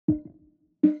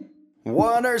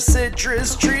What are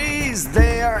citrus trees?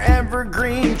 They are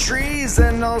evergreen trees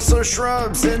and also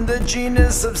shrubs in the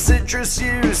genus of citrus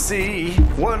you see.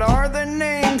 What are the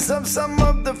names of some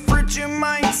of the fruits you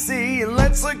might see?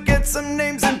 Let's look at some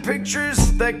names and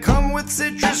pictures that come with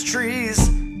citrus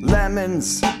trees.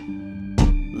 Lemons,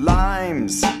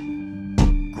 limes,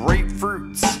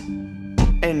 grapefruits,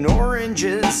 and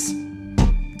oranges.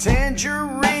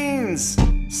 Tangerines,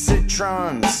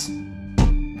 citrons,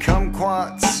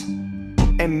 kumquats,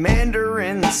 and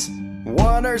mandarins.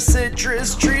 What are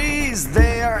citrus trees?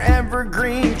 They are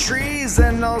evergreen trees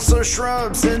and also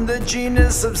shrubs in the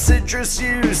genus of citrus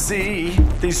you see.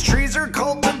 These trees are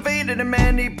cultivated in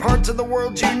many parts of the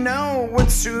world, you know,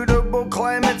 with suitable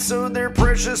climate so their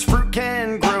precious fruit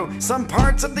can grow. Some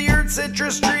parts of the earth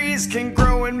citrus trees can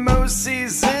grow in most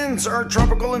seasons, are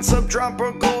tropical and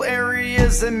subtropical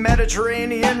areas and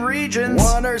Mediterranean regions.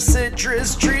 What are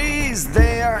citrus trees?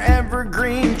 They are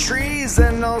evergreen trees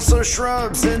and also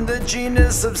shrubs in the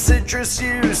genus of citrus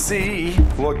you see.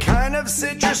 What kind of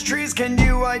citrus trees can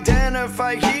you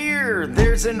identify here?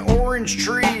 There's an orange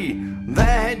tree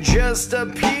that had just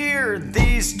appeared.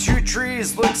 These two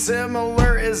trees look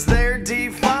similar as they're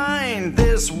defined.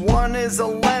 This one is a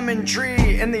lemon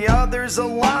tree and the other's a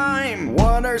lime.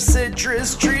 What are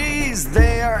citrus trees?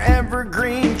 They are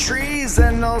evergreen trees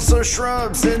and also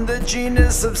shrubs in the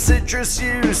genus of citrus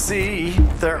you see.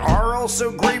 There are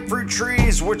also grapefruit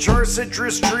trees, which are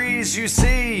citrus trees you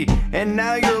see. And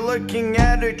now you're looking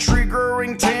at a tree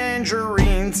growing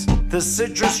tangerines. The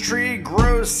citrus tree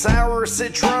grows sour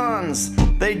citrons.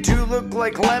 They do look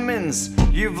like lemons,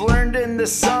 you've learned in the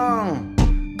song.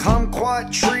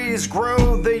 Kumquat trees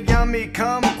grow the yummy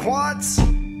kumquats.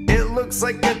 It looks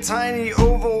like a tiny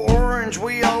oval orange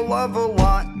we all love a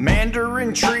lot.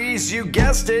 Mandarin trees, you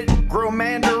guessed it, grow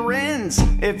mandarins.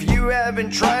 If you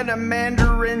haven't tried a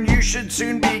mandarin, you should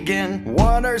soon begin.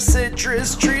 What are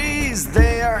citrus trees?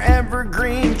 They are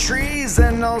evergreen trees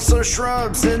and also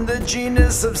shrubs in the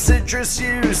genus of citrus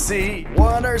you see.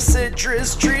 What are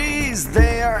citrus trees?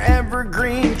 They are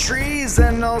evergreen trees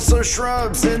and also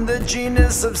shrubs in the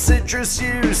genus of citrus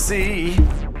you see.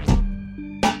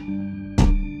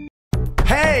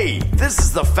 Hey, this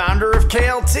is the founder of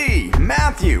KLT,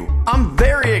 Matthew. I'm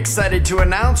very excited to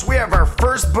announce we have our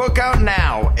first book out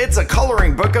now. It's a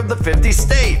coloring book of the 50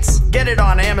 states. Get it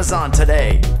on Amazon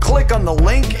today. Click on the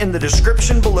link in the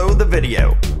description below the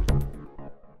video.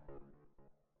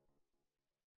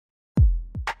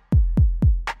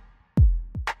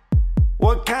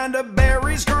 What kind of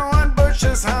berries grow on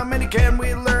bushes? How many can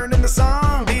we learn in the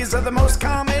song? These are the most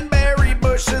common berry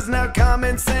bushes. Now come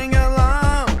and sing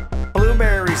along.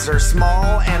 Blueberries are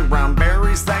small and brown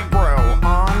berries that grow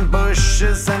on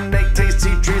bushes and make tasty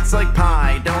treats like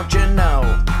pie, don't you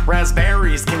know?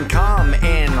 Raspberries can come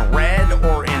in red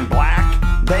or in black.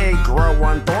 They grow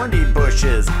on thorny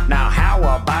bushes. Now how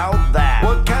about that?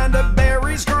 What kind of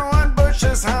berries grow on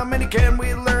bushes? How many can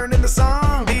we learn in the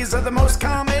song? These are the most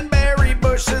common berry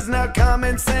bushes. Now come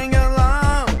and sing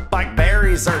along.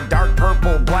 Blackberries are dark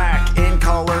purple black in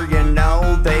color, you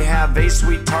know. They have a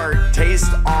sweet tart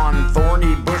taste on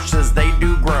thorny bushes, they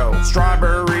do grow.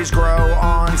 Strawberries grow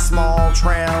on small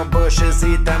trail bushes.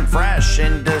 Eat them fresh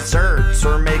in desserts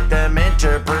or make them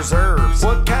into preserves.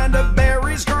 What kind of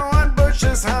berries grow on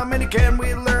bushes? How many can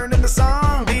we learn in the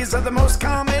song? These are the most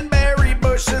common berry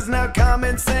bushes. Now come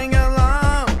and sing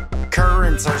along.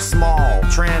 Currants are small,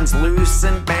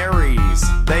 translucent berries.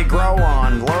 They grow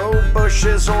on low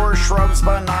bushes or shrubs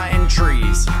but not in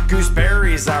trees.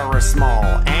 Gooseberries are a small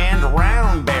and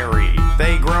round berry.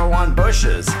 They grow on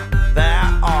bushes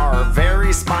that are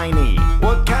very spiny.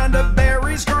 What kind of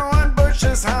berries grow on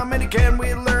bushes? How many can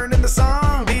we learn in the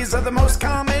song? These are the most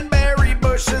common berry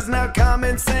bushes. Now come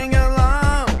and sing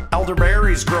along.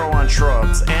 Elderberries grow on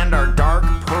shrubs and are dark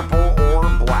purple or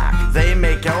black. They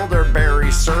make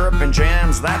elderberry syrup and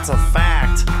jams, that's a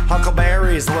fact.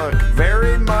 Huckleberries look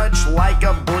very much like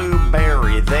a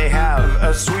blueberry. They have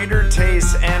a sweeter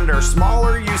taste and are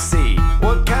smaller, you see.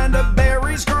 What kind of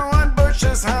berries grow on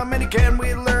bushes? How many can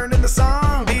we learn in the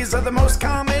song? These are the most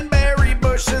common berry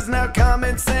bushes. Now come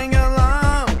and sing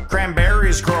along.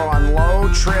 Cranberries grow on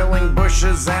low trailing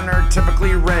bushes and are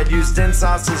typically red, used in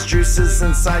sauces, juices,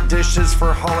 and side dishes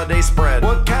for holiday spread.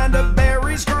 What kind of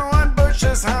berries grow on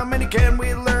bushes? How many can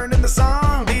we learn in the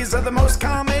song? These are the most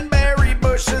common berry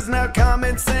bushes. Now come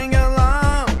and sing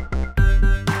along.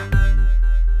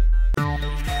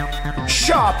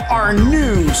 Shop our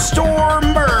new store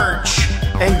merch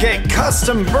and get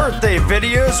custom birthday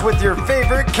videos with your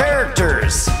favorite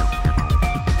characters.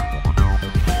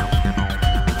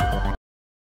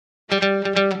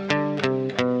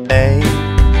 Hey,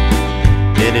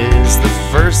 it is the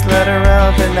first letter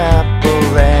of an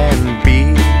apple, and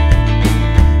B.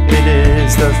 It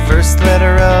is the first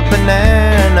letter of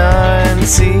banana, and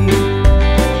C.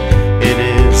 It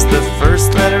is the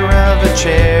first letter of a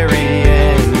cherry,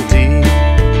 and D.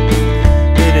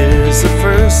 It is the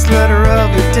first letter of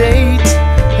a date.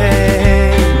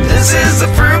 Hey, this is a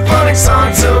fruit phonics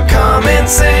song, so come and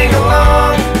sing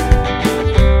along.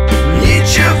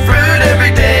 Eat your fruit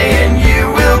every day and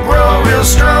you will grow real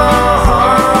strong.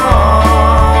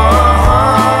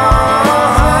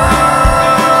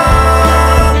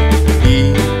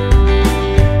 E.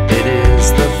 It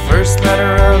is the first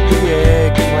letter of the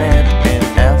eggplant, and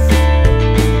F.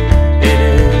 It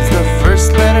is the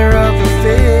first letter of the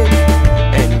fig,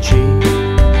 and G.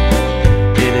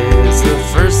 It is the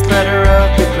first letter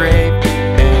of the grape,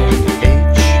 and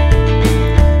H.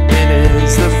 It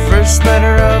is the first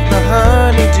letter of the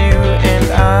honeydew,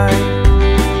 and I.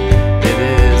 It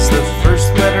is the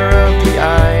first letter of the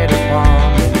ida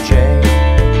palm, and J.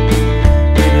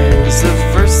 It is the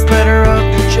first letter of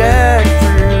the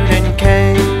jackfruit, and K.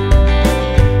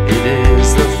 It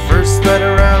is the first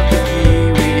letter of the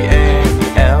kiwi,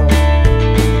 and L.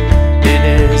 It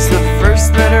is the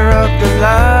first letter of the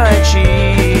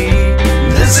lychee.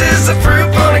 This is a fruit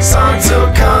phonics song,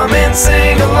 so come and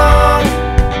sing along.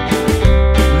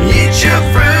 Eat your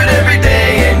fruit every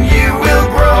day and you will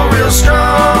grow real strong.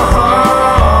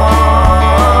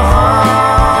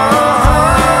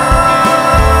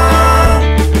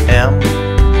 M.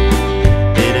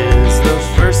 It is the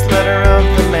first letter of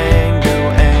the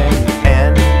mango, and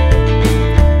N.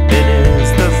 It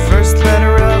is the first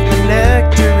letter of the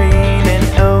nectarine, and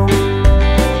O.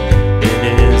 It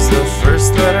is the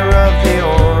first letter of the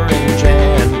orange,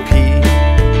 and P.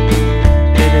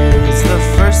 It is the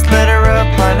first letter of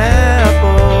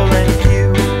pineapple, and Q.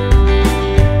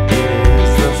 It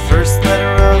is the first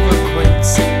letter of a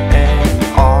quince, and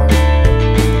R.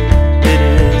 It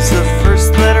is the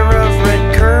first letter of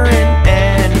red currant,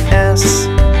 and S.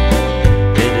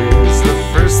 It is the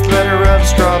first letter of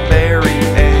strawberry,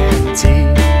 and T.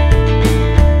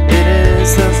 It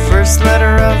is the first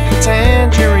letter of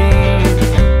tangerine.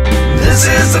 This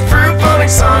is a fruit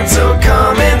phonics song, so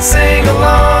come and sing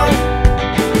along.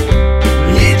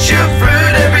 Eat your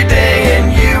fruit every day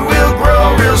and you will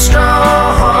grow real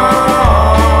strong.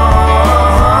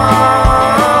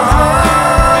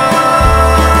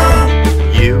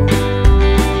 U.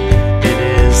 It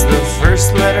is the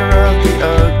first letter of the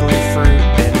ugly fruit,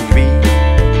 and V.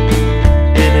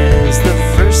 It is the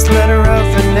first letter of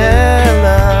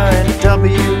vanilla, and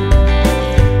W.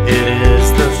 It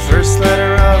is the first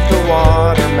letter of the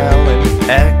watermelon,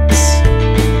 X.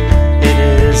 It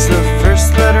is the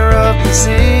first letter of the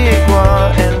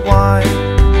zigua, and Y.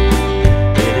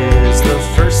 It is the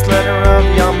first letter of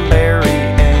yumberry,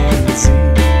 and Z.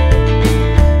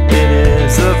 It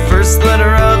is the first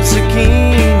letter of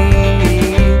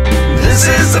zucchini. This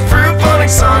is a fruit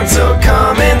phonics song, so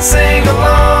come and sing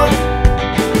along.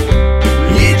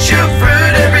 Eat your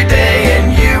fruit every day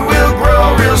and you will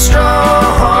grow real strong.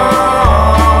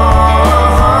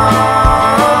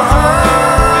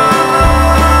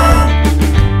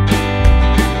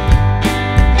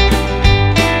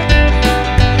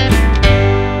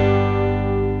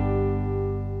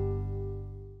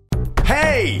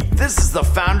 Hey, this is the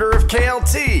founder of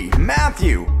KLT,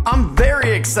 Matthew. I'm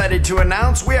very excited to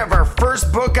announce we have our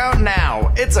first book out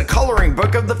now. It's a coloring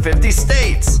book of the 50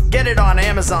 states. Get it on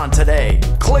Amazon today.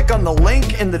 Click on the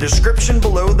link in the description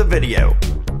below the video.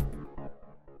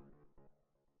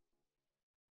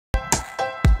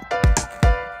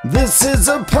 This is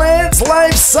a plant's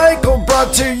life cycle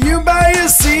brought to you by a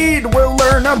seed. We'll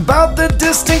learn about the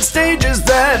distinct stages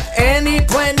that any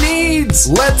plant needs.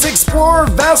 Let's explore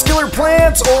vascular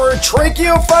plants or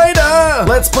tracheophyta.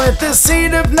 Let's plant the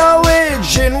seed of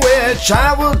knowledge in which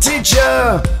I will teach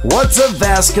ya. What's a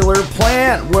vascular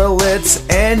plant? Well, it's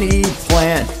any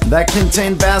plant that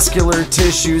contain vascular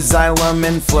tissue, xylem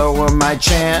and phloem, I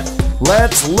chant.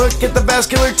 Let's look at the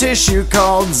vascular tissue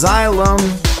called xylem.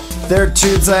 They're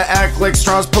tubes that act like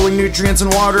straws, pulling nutrients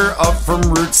and water up from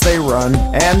roots they run.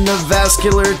 And the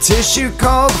vascular tissue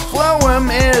called phloem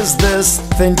is this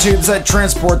thin tubes that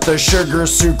transport the sugar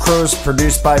sucrose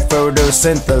produced by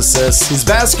photosynthesis. These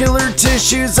vascular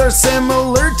tissues are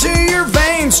similar to your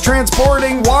veins,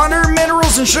 transporting water,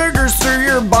 minerals, and sugars through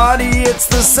your body. It's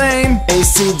the same. A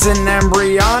seed's an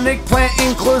embryonic plant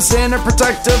enclosed in a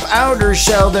protective outer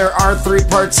shell. There are 3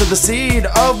 parts of the seed,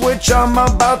 of which I'm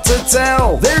about to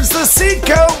tell. There's the seed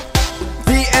coat,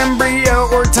 the embryo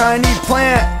or tiny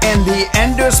plant, and the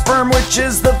endosperm, which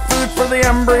is the food for the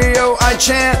embryo, I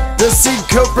chant. The seed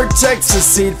coat protects the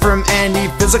seed from any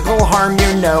physical harm,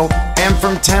 you know, and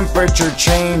from temperature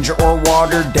change or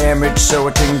water damage so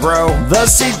it can grow. The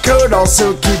seed coat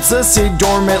also keeps the seed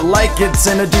dormant like it's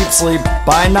in a deep sleep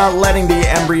by not letting the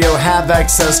embryo have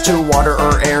access to water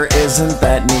or air. Isn't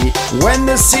that neat? When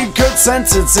the seed coat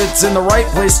senses it's in the right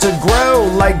place to grow,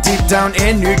 like deep down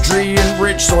in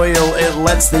nutrient-rich soil, it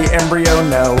lets the embryo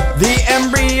know. The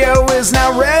embryo is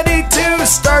now ready to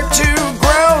start to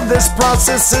grow. This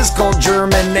process is called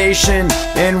germination,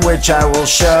 in which I will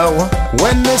show.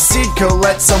 When the seed coat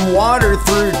lets some water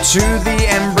through to the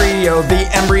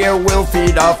embryo will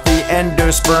feed off the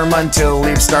endosperm until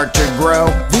leaves start to grow.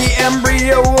 The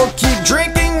embryo will keep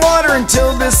drinking water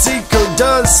until the seed coat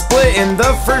does split, and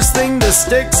the first thing that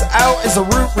sticks out is a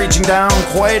root reaching down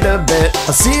quite a bit.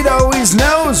 A seed always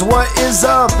knows what is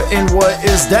up and what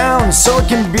is down, so it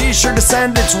can be sure to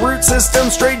send its root system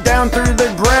straight down through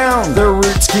the ground. The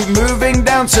roots keep moving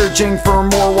down, searching for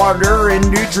more water and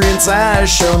nutrients. As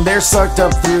shown, they're sucked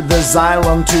up through the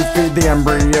xylem to feed the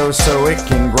embryo so it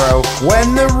can grow.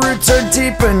 When the roots are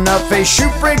deep enough, a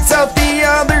shoot breaks out the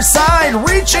other side,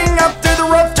 reaching up through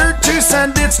the rough dirt to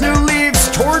send its new leaves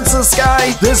towards the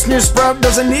sky. This new sprout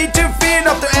doesn't need to feed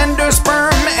off the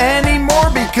endosperm anymore,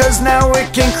 because now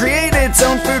it can create its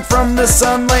own food from the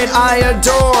sunlight I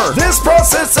adore. This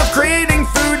process of creating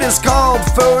food is called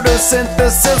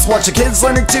photosynthesis. Watch a Kids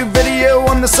Learning 2 video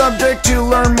on the subject to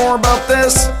learn more about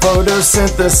this.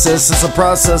 Photosynthesis is the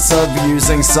process of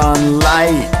using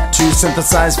sunlight to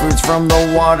synthesize foods from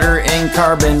the water and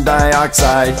carbon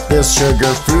dioxide. This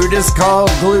sugar food is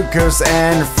called glucose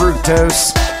and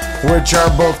fructose, which are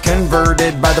both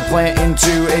converted by the plant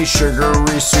into a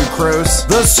sugary sucrose.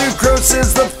 The sucrose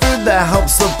is the food that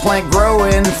helps the plant grow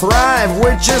and thrive,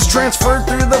 which is transferred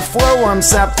through the phloem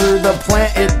sap through the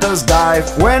plant it does dive.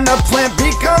 When a plant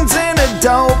becomes an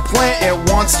adult plant,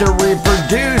 it wants to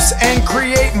reproduce and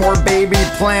create more baby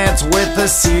plants with a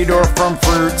seed or from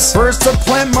fruits. First, the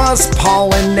plant must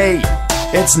pollinate.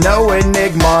 It's no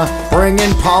enigma,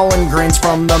 bringing pollen grains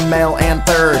from the male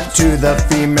anther to the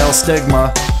female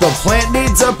stigma. The plant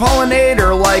needs a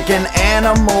pollinator like an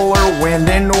animal or wind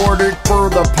in order for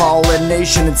the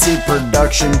pollination and seed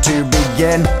production to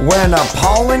begin. When a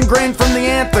pollen grain from the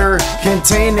anther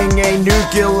containing a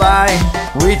nuclei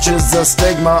reaches the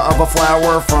stigma of a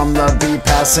flower from the bee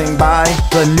passing by,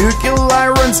 the nuclei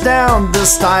runs down the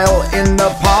style in the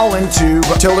pollen tube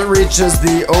till it reaches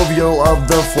the ovule of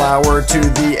the flower. To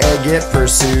the egg it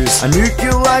pursues. A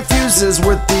nuclei fuses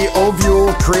with the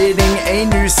ovule, creating a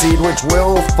new seed which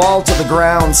will fall to the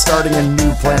ground, starting a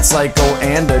new plant cycle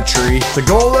and a tree. The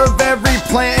goal of every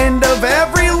plant and of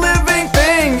every living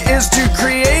thing is to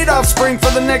create offspring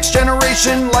for the next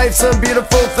generation. Life's a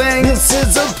beautiful thing. This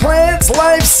is a plant's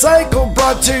life cycle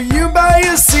brought to you by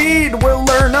a seed. We'll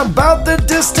learn about the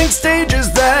distinct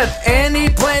stages that any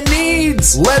plant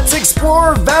needs. Let's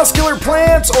explore vascular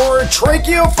plants or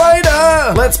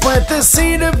tracheophyta. Let's plant the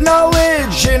seed of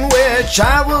knowledge in which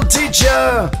I will teach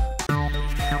ya.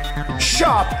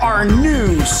 Shop our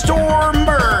new store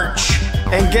merch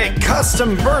and get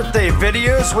custom birthday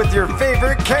videos with your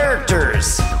favorite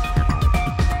characters.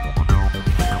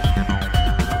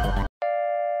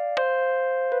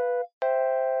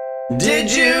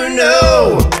 Did you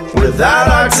know without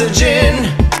oxygen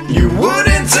you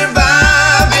wouldn't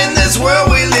survive in this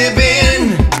world we live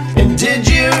in? And did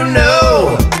you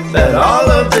know that all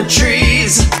of the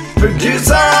trees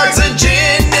produce our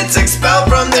oxygen? It's expelled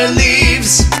from their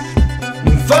leaves.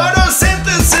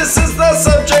 Photosynthesis is the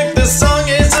subject this song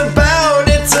is about.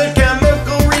 It's a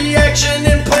chemical reaction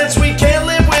in plants we can't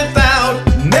live without.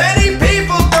 Many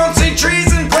people don't see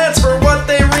trees and plants for what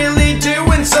they really do,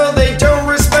 and so they don't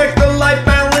respect the life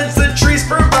balance that trees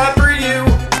provide for you.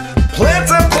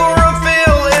 Plants have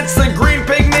chlorophyll, it's the green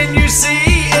pigment you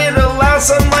see. It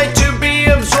allows sunlight to be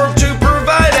absorbed to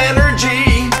provide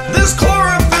energy. This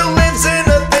chlorophyll lives in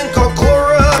a thing called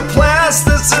chloroplast.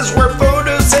 This is where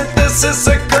photosynthesis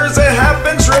occurs, it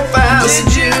happens real fast.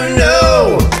 Did you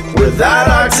know without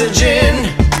oxygen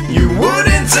you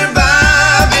wouldn't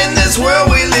survive in this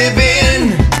world we live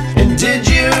in? And did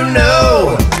you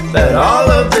know that all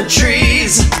of the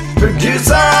trees produce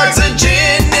our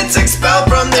oxygen? It's expelled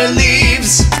from their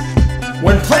leaves.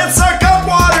 When plants suck up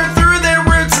water through their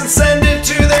roots and send it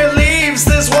to their leaves,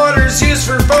 this water's used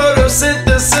for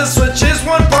photosynthesis, which is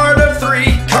one part of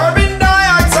three. Carbon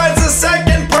dioxide's the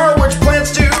second part, which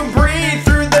plants do breathe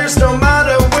through their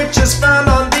stomata, which is found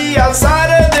on the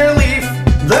outside of their leaf.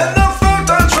 Then the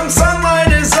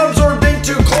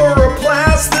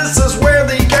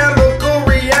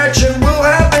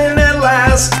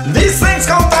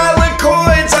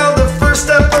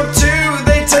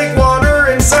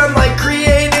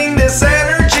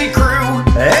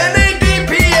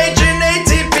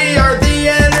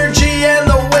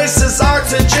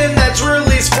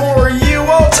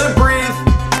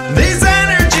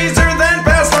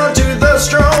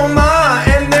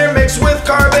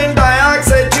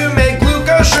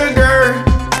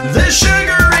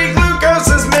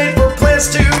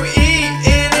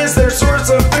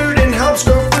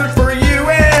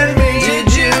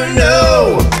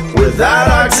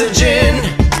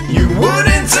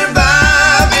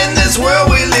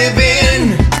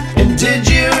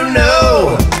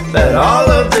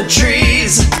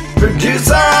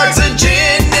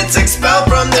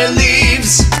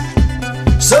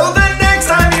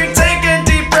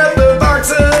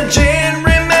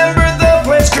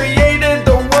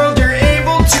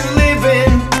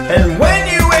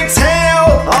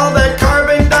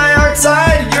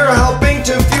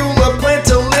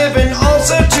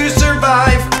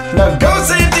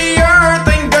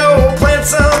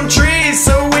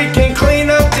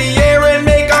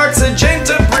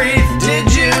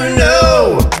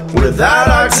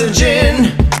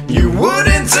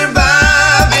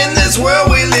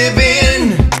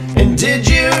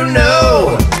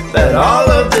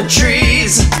of the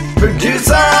trees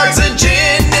produce our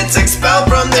oxygen, it's expelled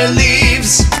from their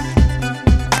leaves.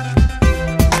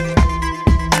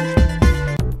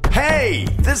 Hey,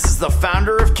 this is the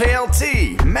founder of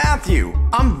KLT, Matthew.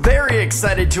 I'm very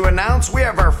excited to announce we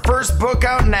have our first book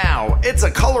out now. It's a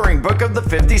coloring book of the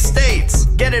 50 states.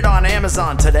 Get it on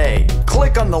Amazon today.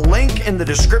 Click on the link in the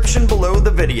description below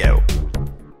the video.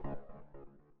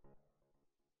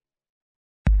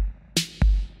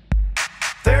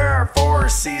 There are 4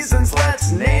 seasons,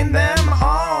 let's name them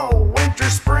all. Winter,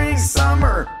 spring,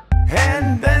 summer,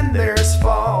 and then there's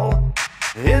fall.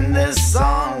 In this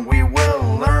song we will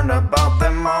learn about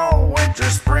them all. Winter,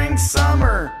 spring,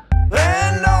 summer,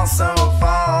 and also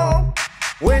fall.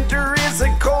 Winter is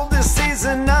the coldest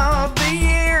season of the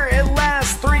year. It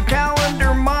lasts 3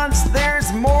 calendar months.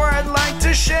 There's more I'd like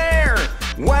to share.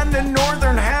 When the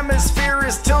northern hemisphere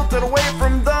is tilted away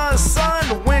from the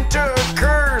sun, winter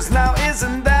occurs. Now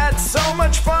isn't that so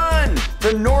much fun?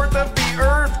 The north of the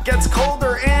earth gets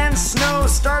colder and snow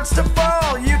starts to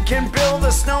fall. You can build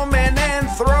a snowman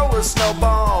and throw a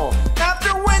snowball.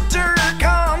 After winter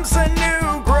comes a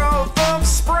new growth of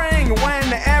spring,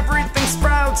 when everything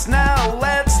sprouts. Now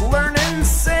let's learn and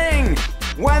sing.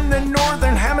 When the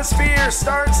northern hemisphere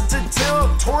starts to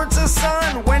tilt towards the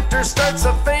sun, winter starts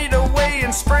to fade away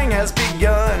and spring has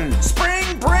begun.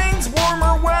 Spring brings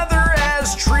warmer weather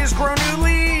as trees grow new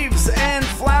leaves and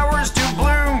flowers do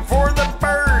bloom for the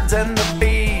birds and the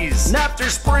bees. And after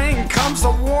spring comes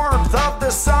the warmth of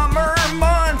the summer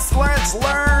months. Let's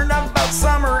learn about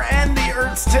summer and the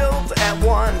earth's tilt at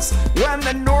once. When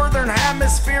the northern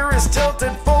hemisphere is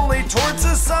tilted fully towards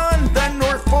the sun, the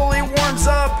north fully warms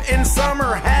up and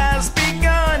summer has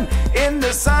begun. In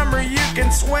the summer you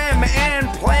can swim and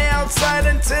play outside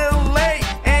until late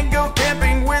and go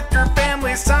camping with your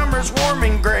family. Summer's warm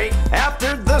and great.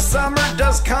 After the summer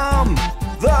does come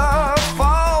the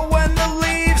fall, when the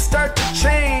leaves start to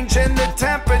change and the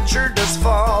temperature does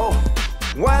fall.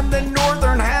 When the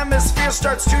northern hemisphere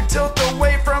starts to tilt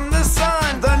away from the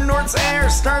sun, the north's air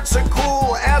starts to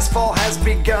cool as fall has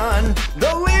begun.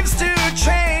 The leaves do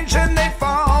change and they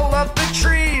fall off the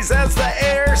trees. As the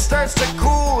air starts to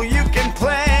cool, you can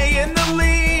play in the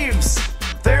leaves.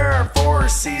 There are 4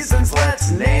 seasons,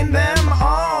 let's name them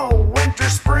all. Winter,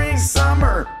 spring,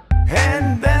 summer,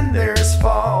 and then there's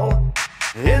fall.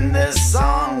 In this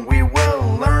song we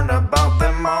will learn about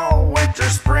them all. Winter,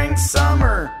 spring,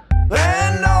 summer,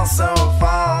 and also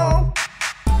fall.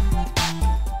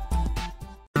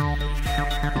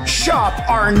 Shop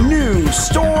our new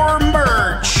store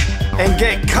merch and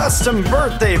get custom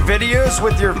birthday videos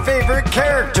with your favorite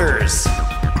characters.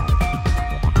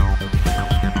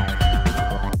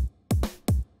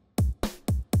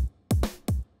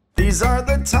 These are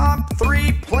the top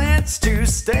 3 plants to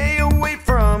stay away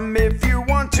from. If you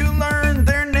want to learn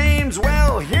their names,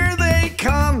 well, here they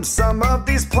come. Some of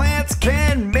these plants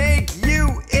can make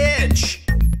you itch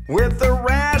with a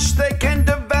rash that can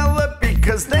develop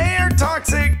because they are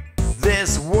toxic.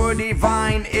 This woody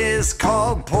vine is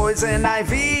called poison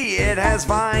ivy. It has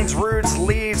vines, roots,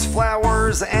 leaves,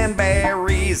 flowers, and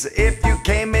berries. If you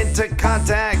came into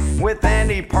contact with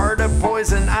any part of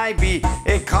poison ivy,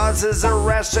 it causes a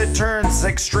rash that turns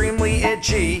extremely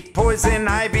itchy. Poison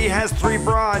ivy has 3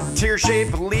 broad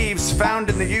tear-shaped leaves found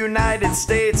in the United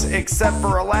States except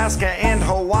for Alaska and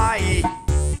Hawaii.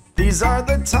 These are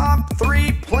the top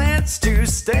 3 plants to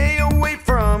stay away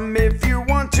from. If you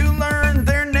want to learn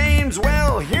their names,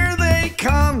 well, here they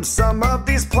come. Some of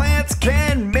these plants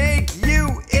can make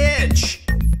you itch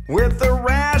with a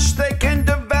rash that can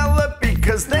develop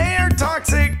because they are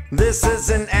toxic. This is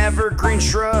an evergreen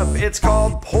shrub, it's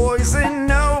called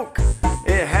poison oak.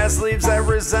 It has leaves that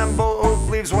resemble oak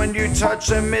leaves. When you touch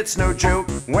them, it's no joke.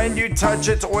 When you touch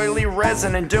its oily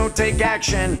resin and don't take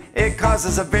action, it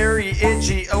causes a very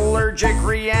itchy allergic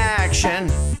reaction.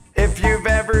 If you've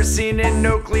ever seen an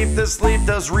oak leaf, this leaf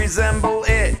does resemble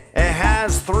it. It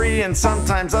has 3 and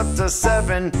sometimes up to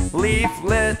 7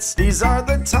 leaflets. These are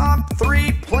the top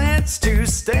 3 plants to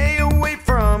stay away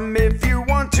from. If you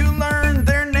want to learn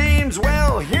their names,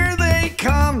 well, here they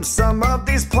come. Some of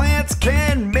these plants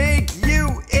can make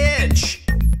you itch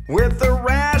with a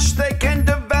rash that can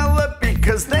develop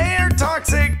because they are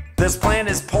toxic. This plant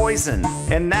is poison,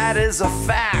 and that is a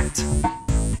fact.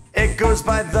 It goes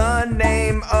by the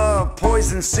name of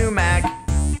poison sumac.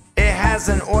 It has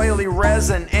an oily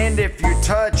resin, and if you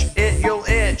touch it, you'll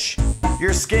itch.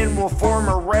 Your skin will form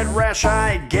a red rash,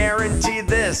 I guarantee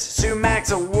this.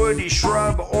 Sumac's a woody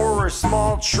shrub or a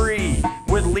small tree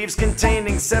with leaves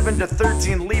containing 7 to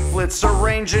 13 leaflets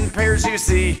arranged in pairs, you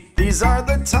see. These are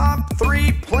the top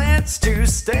 3 plants to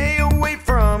stay away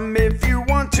from. If you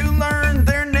want to learn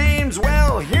their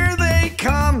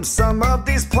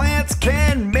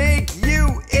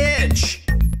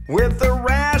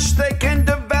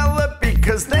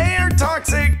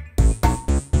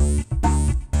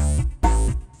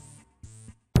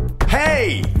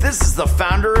Hey, this is the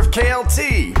founder of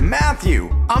KLT,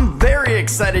 Matthew. I'm very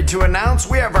excited to announce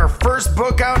we have our first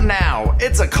book out now.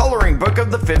 It's a coloring book of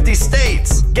the 50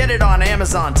 states. Get it on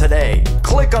Amazon today.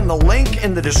 Click on the link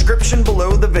in the description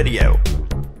below the video.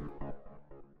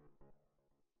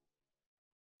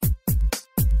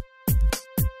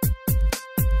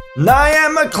 I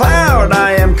am a cloud,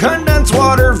 I am condensed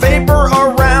water vapor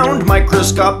around,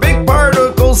 microscopic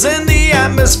particles in the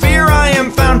atmosphere I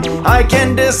am found. I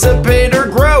can dissipate or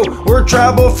grow or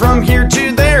travel from here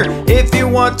to there. If you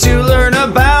want to learn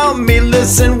about me,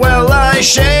 listen while I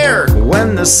share.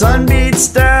 When the sun beats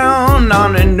down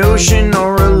on an ocean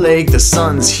or a lake, the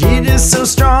sun's heat is so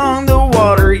strong the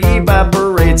water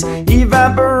evaporates.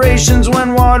 Evaporation's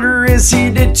when water is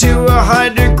heated to a high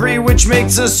degree, which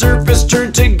makes the surface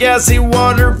turn to gassy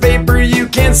water vapor you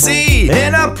can see.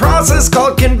 In a process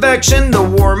called convection, the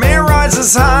warm air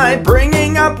rises high,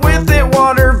 bringing up with it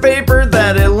water vapor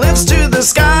that it lifts to the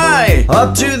sky,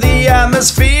 up to the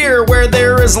atmosphere where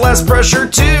there is less pressure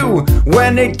too.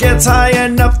 When it gets high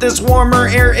enough, this warmer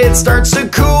air, it starts to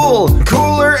cool.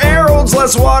 Cooler air holds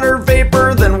less water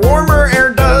vapor than warmer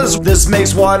air does. This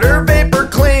makes water vapor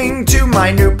cling to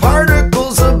minute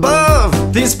particles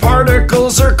above. These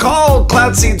particles are called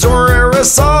cloud seeds or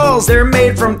aerosols. They're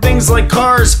made from things like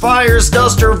cars, fires,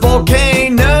 dust, or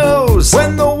volcanoes.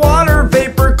 When the water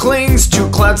vapor clings to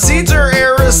cloud seeds or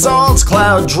aerosols,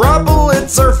 cloud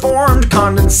droplets are formed.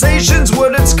 Condensation's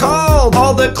what it's called.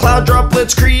 All the cloud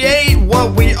droplets create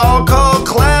what we all call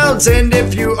clouds. And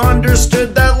if you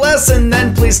understood that lesson,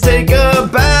 then please take a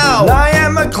bow. I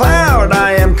am a cloud,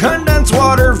 I am condensed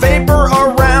water vapor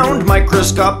around,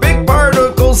 microscopic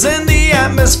particles in the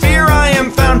atmosphere I am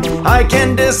found. I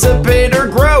can dissipate or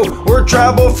grow or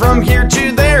travel from here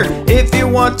to there. If you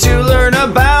want to learn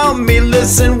about me,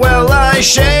 listen while I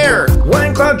share.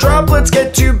 When cloud droplets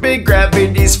get too big,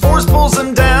 gravity's force pulls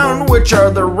them down, which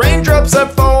are the raindrops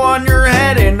that fall on your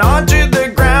head and onto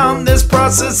the ground. This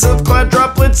process of cloud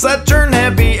droplets that turn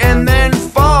heavy and then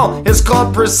fall is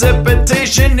called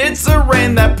precipitation. It's the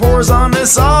rain that pours on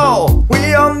us all.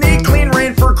 We all need clean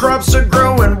rain for crops to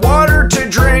grow and water to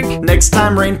drink. Next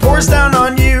time rain pours down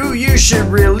on you, you should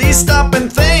really stop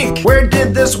and think. Where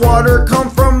did this water come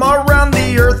from around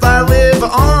the earth I live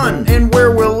on? And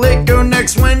where will it go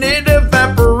next when it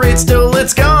evaporates till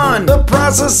it's gone? The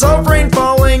process of rain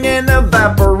falling and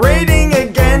evaporating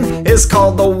again is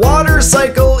called the water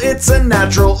cycle. It's a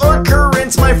natural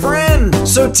occurrence, my friend.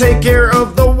 So take care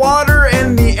of the water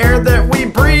and the air that we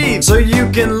breathe, so you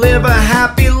can live a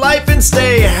happy life and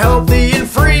stay healthy and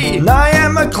free. I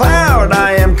am a cloud,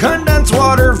 I am condensed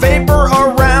water vapor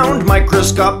around,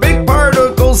 microscopic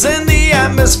particles in the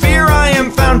atmosphere I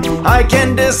am found. I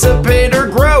can dissipate or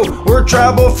grow or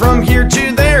travel from here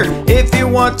to there. If you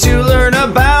want to learn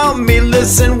about me,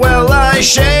 listen while I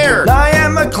share. I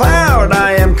am a cloud,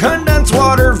 I am condensed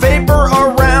water vapor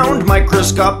around,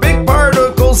 microscopic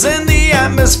particles in the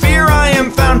atmosphere I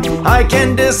am found. I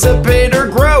can dissipate or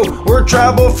grow or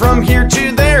travel from here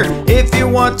to there. If you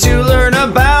want to learn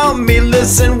about me,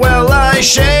 listen while I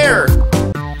share.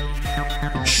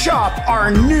 Shop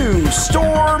our new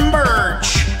store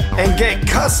merch and get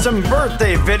custom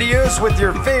birthday videos with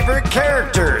your favorite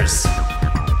characters.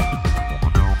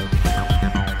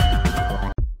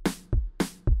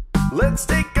 Let's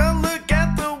take a look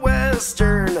at the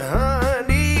western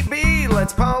honeybee.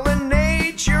 Let's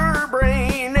pollinate your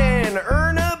brain and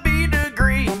earn a bee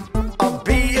degree. A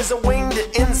bee is a winged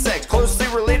insect closely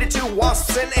related to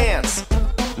wasps and ants,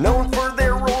 known for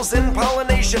their roles in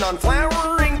pollination on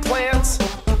flowering plants.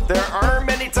 There are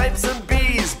many types of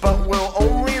bees, but we'll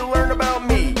only learn about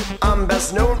me. I'm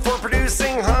best known for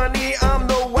producing honey. I'm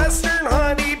the western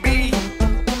honeybee.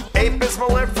 Apis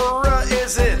mellifera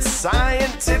is its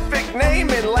scientific name.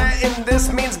 In Latin,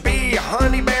 this means bee,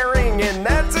 honey bearing, and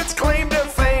that's its claim to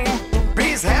fame.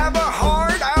 Bees have a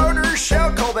hard outer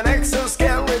shell called an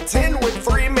exoskeleton with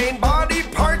three main body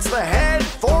parts: the head,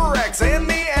 thorax, and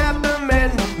the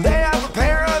abdomen. They have a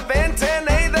pair of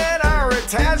antennae that are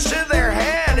attached to their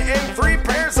head and three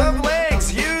pairs of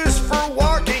legs used for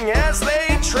walking as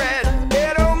they tread.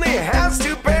 It only has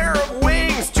two pair of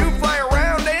wings to fly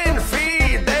around and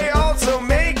feed. They also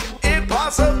make it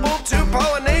possible to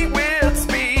pollinate with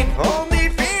speed. Only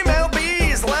female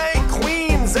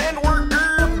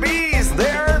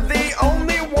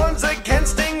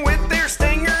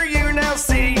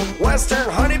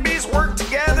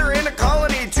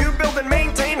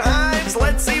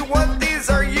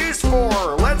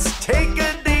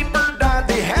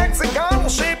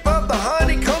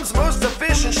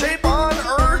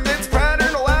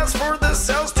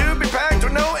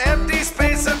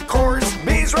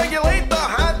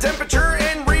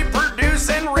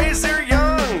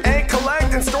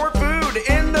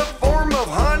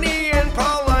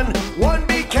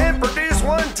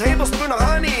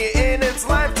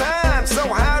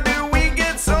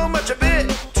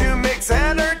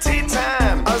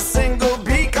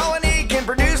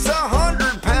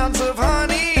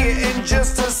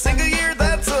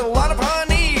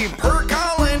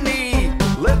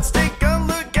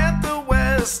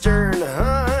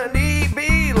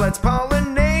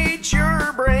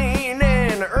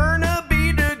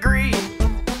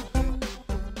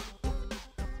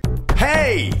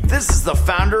is the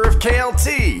founder of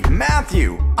KLT,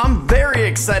 Matthew. I'm very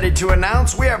excited to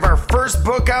announce we have our first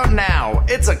book out now.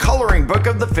 It's a coloring book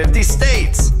of the 50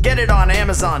 states. Get it on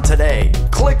Amazon today.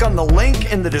 Click on the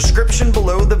link in the description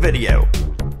below the video.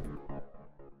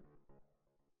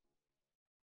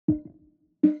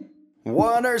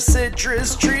 What are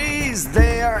citrus trees?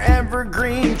 They are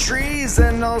evergreen trees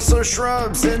and also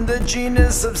shrubs in the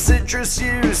genus of citrus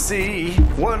you see.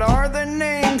 What are the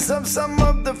names of some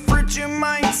of the fruits you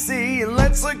might see?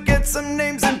 Let's look at some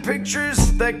names and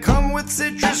pictures that come with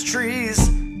citrus trees.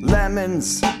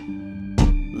 Lemons,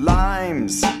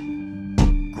 limes,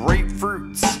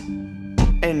 grapefruits,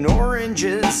 and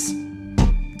oranges.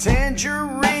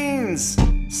 Tangerines,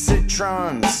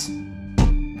 citrons,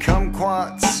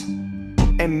 kumquats,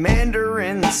 and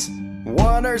mandarins.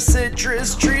 What are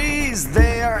citrus trees?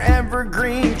 They are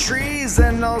evergreen trees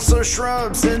and also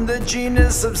shrubs in the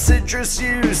genus of citrus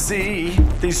you see.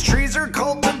 These trees are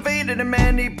cultivated in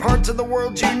many parts of the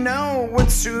world, you know,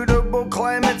 with suitable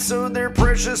climate so their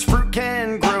precious fruit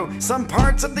can grow. Some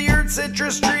parts of the earth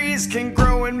citrus trees can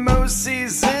grow in most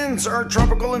seasons, are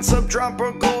tropical and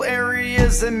subtropical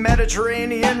areas and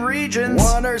Mediterranean regions.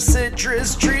 What are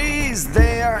citrus trees?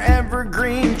 They are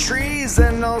evergreen trees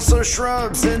and also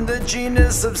shrubs in the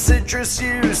genus of citrus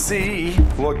you see.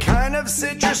 What kind of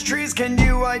citrus trees can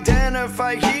you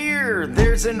identify here?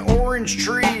 There's an orange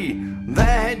tree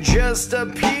that had just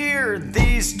appeared.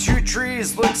 These two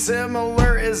trees look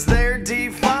similar as they're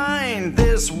defined.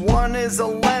 This one is a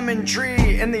lemon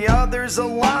tree and the other's a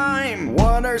lime.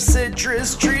 What are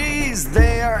citrus trees?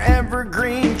 They are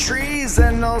evergreen trees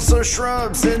and also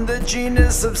shrubs in the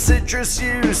genus of citrus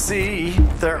you see.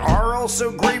 There are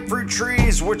also grapefruit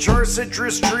trees, which are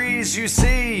citrus trees you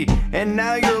see. And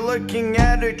now you're looking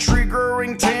at a tree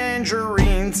growing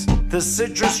tangerines. The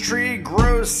citrus tree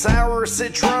grows sour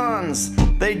citrons.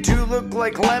 They do look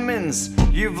like lemons,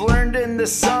 you've learned in the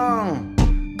song.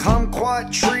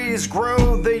 Kumquat trees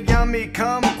grow the yummy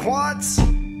kumquats.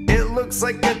 It looks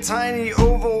like a tiny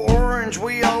oval orange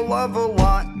we all love a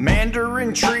lot.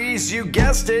 Mandarin trees, you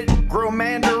guessed it, grow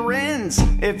mandarins.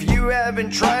 If you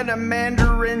haven't tried a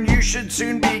mandarin, you should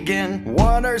soon begin.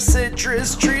 What are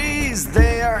citrus trees?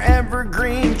 They are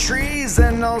evergreen trees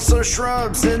and also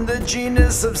shrubs in the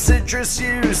genus of citrus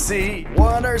you see.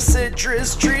 What are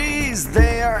citrus trees?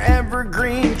 They are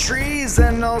evergreen trees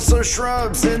and also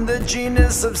shrubs in the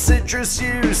genus of citrus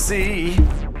you see.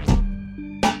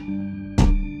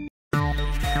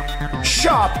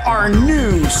 Shop our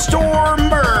new store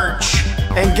merch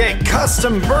and get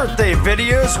custom birthday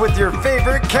videos with your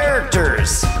favorite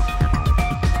characters.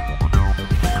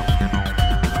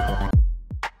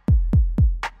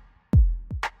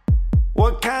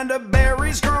 What kind of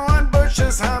berries grow on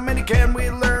bushes? How many can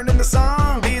we learn in the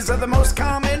song? These are the most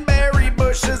common berry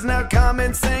bushes. Now come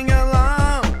and sing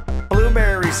along.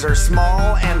 Blueberries are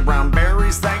small and brown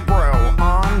berries that grow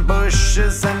on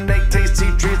bushes and make tasty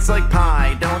treats like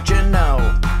pie, don't you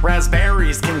know?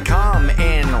 Raspberries can come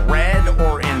in red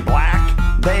or in black.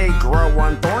 They grow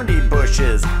on thorny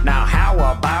bushes. Now how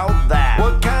about that?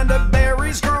 What kind of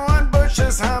berries grow on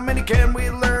bushes? How many can we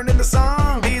learn in the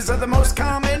song? These are the most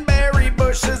common berry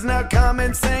bushes. Now come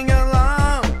and sing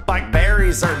along.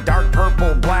 Blackberries are dark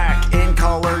purple black in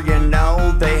color, you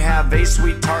know. They have a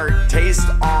sweet tart taste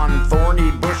on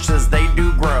thorny bushes. They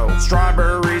do grow.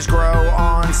 Strawberries grow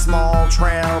on small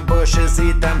trail bushes.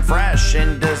 Eat them fresh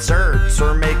in desserts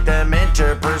or make them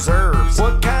into preserves.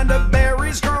 What kind of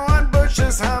berries grow on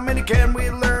bushes? How many can we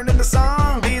learn in the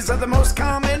song? These are the most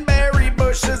common berry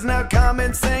bushes. Now come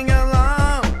and sing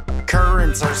along.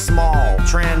 Currants are small,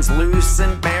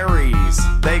 translucent berries.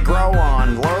 They grow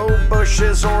on low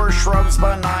bushes or shrubs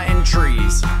but not in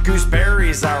trees.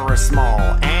 Gooseberries are a small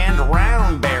and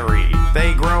round berry.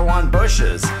 They grow on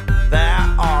bushes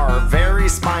that are very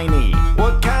spiny.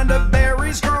 What kind of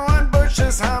berries grow on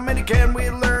bushes? How many can we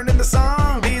learn in the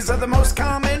song? These are the most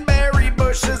common berry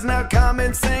bushes. Now come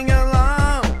and sing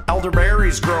along.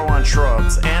 Elderberries grow on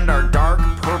shrubs and are dark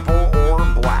purple or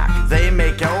black. They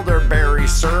make elderberry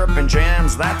syrup and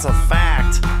jams, that's a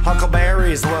fact.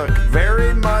 Huckleberries look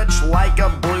very much like a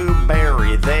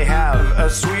blueberry. They have a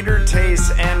sweeter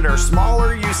taste and are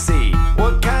smaller, you see.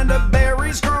 What kind of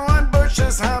berries grow on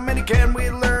bushes? How many can we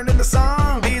learn in the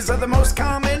song? These are the most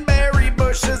common berry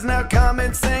bushes. Now come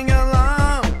and sing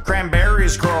along.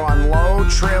 Cranberries grow on low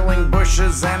trailing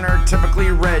bushes and are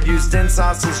typically red, used in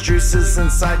sauces, juices,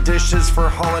 and side dishes for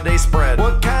holiday spread.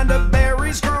 What kind of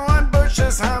berries grow on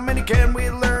bushes? How many can we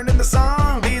learn in the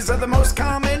song? These are the most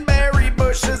common berry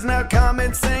bushes. Now come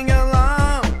and sing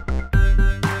along.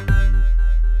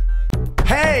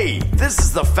 Hey, this this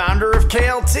is the founder of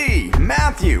KLT,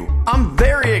 Matthew. I'm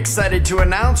very excited to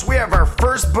announce we have our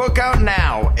first book out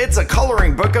now. It's a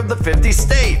coloring book of the 50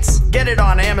 states. Get it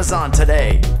on Amazon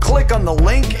today. Click on the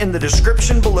link in the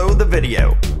description below the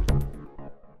video.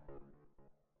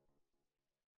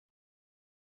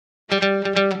 A,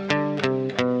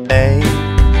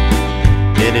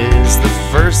 it is the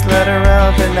first letter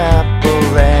of an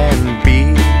apple, and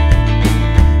B,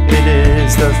 it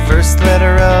is the first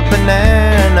letter of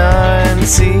banana, and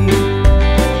C,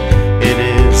 it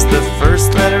is the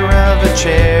first letter of a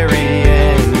cherry,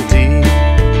 and D,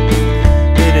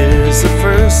 it is the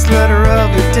first letter of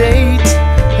a date.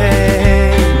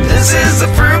 Hey, this is a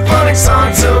fruit phonics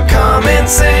song, so come and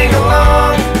sing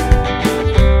along.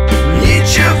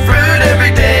 Eat your fruit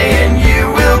every day and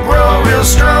you will grow real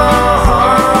strong.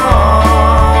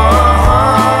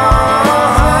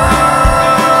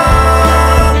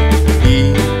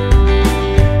 E,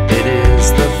 it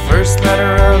is the first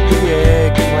letter of the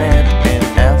eggplant, and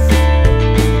F,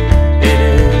 it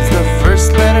is the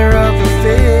first letter of the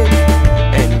fig,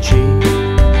 and G,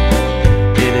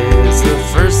 it is the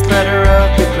first letter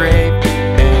of the grape,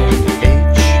 and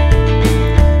H,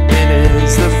 it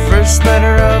is the first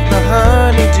letter of the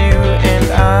honeydew,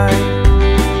 and I,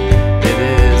 it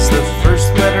is the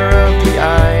first letter of the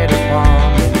ida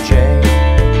palm, and J,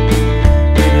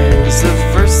 it is the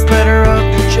first letter of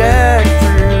the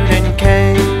jackfruit, and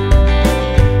K,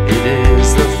 it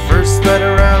is the first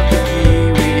letter of the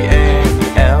kiwi,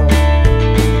 and L,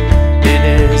 it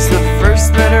is the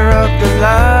first letter of the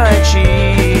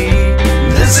lychee.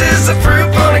 This is a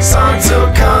fruit phonics song,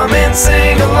 so come and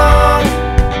sing along.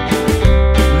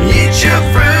 Eat your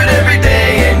fruit every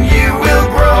day and you will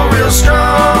grow real strong.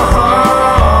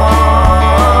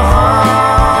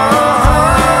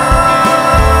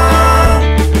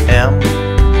 M,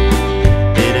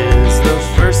 it is the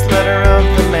first letter of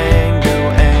the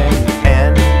mango, and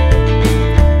N,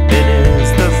 it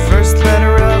is the first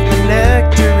letter of the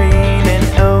nectarine, and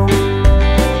O,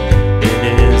 it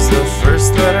is the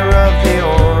first letter of the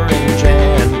orange,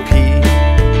 and P,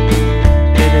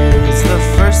 it is the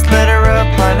first letter of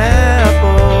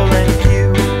pineapple, and Q,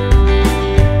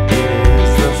 it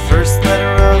is the first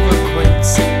letter of a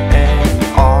quince, and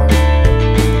R,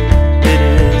 it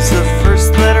is the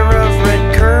first letter of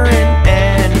red currant,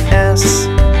 and S,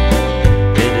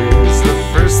 it is the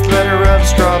first letter of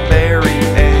strawberry,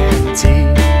 and T,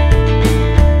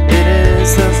 it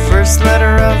is the first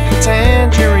letter of the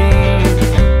tangerine.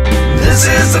 This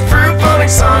is the fruit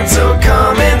phonics song, so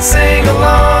come and sing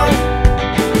along.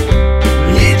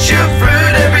 Eat your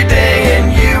fruit every day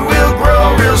and you will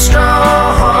grow real strong.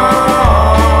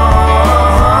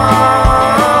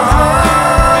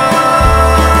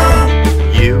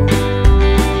 U,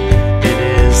 it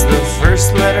is the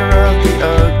first letter of the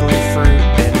ugly fruit,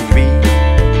 and V,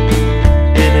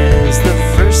 it is the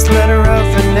first letter of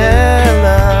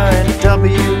vanilla, and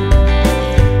W,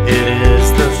 it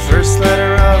is the first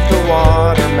letter of the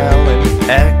watermelon.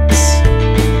 X,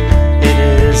 it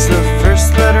is the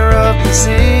first letter of the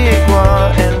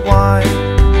zigua, and Y,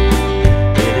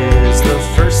 it is the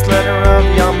first letter of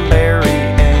yumberry,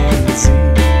 and Z,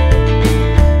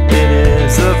 it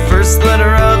is the first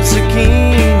letter of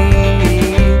zucchini.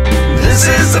 This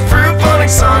is the fruit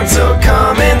phonics song, so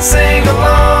come and sing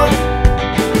along.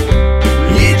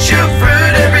 Eat your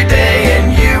fruit every day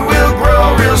and you will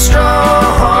grow real strong.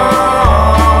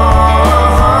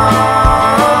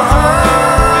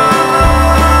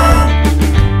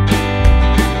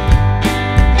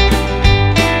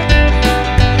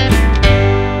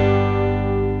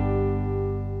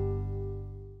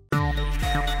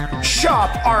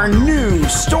 Shop our new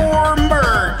store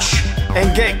merch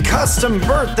and get custom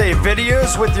birthday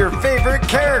videos with your favorite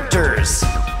characters.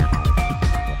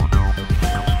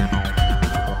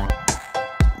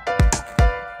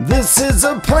 This is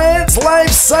a plant's life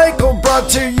cycle brought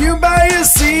to you by a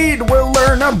seed. We'll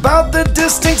learn about the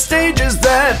distinct stages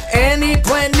that any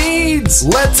plant needs.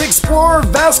 Let's explore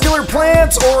vascular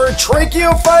plants or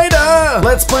tracheophyta.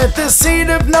 Let's plant the seed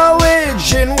of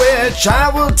knowledge in which I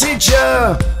will teach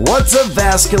ya. What's a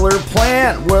vascular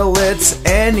plant? Well, it's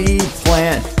any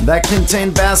plant that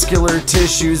contain vascular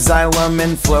tissue, xylem,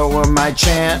 and phloem, I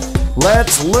chant.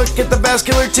 Let's look at the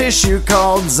vascular tissue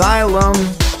called xylem.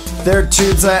 They're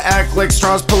tubes that act like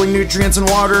straws, pulling nutrients and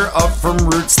water up from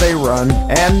roots they run.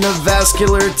 And the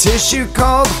vascular tissue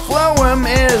called phloem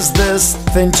is this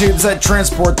thin tubes that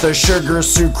transport the sugar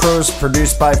sucrose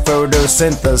produced by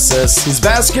photosynthesis. These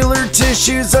vascular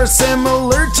tissues are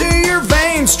similar to your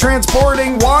veins,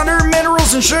 transporting water,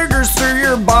 minerals, and sugars through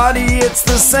your body. It's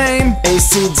the same. A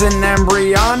seed's an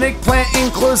embryonic plant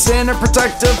enclosed in a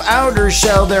protective outer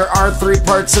shell. There are 3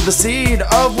 parts of the seed,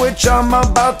 of which I'm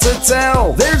about to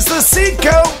tell. There's the seed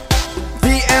coat,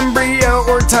 the embryo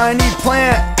or tiny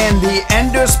plant, and the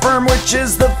endosperm, which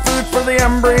is the food for the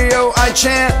embryo I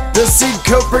chant. The seed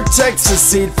coat protects the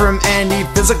seed from any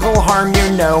physical harm,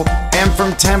 you know, and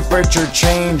from temperature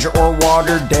change or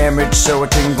water damage so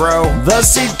it can grow. The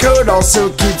seed coat also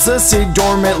keeps the seed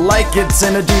dormant like it's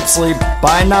in a deep sleep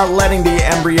by not letting the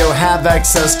embryo have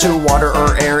access to water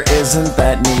or air. Isn't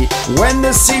that neat? When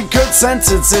the seed coat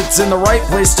senses it's in the right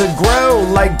place to grow,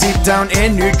 like deep down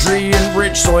in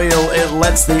nutrient-rich soil, it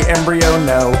lets the embryo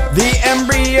know. The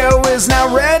embryo is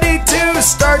now ready to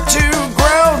start to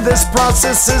grow. This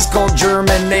process is called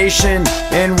germination,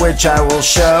 in which I will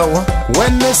show.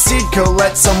 When the seed coat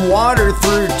lets some water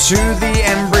through to the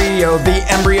embryo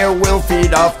will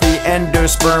feed off the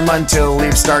endosperm until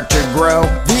leaves start to grow.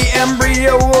 The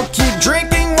embryo will keep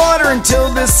drinking water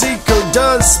until the seed coat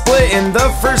does split, and the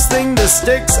first thing that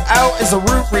sticks out is a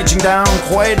root reaching down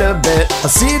quite a bit. A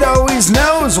seed always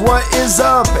knows what is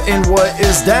up and what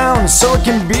is down, so it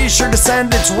can be sure to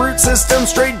send its root system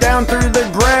straight down through the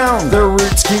ground. The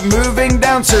roots keep moving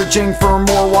down, searching for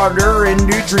more water and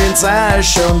nutrients as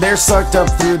shown. They're sucked up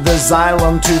through the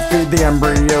xylem to feed the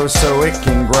embryo so it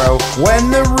can grow.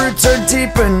 When the roots are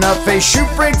deep enough, a shoot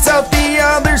breaks out the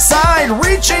other side,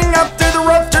 reaching up through the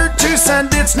rough dirt to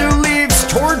send its new leaves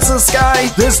towards the sky.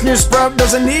 This new sprout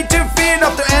doesn't need to feed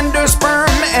off the endosperm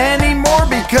anymore,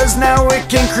 because now it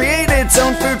can create its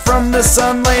own food from the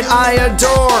sunlight I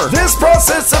adore. This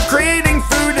process of creating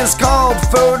food is called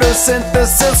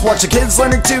photosynthesis. Watch a Kids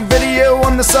Learning 2 video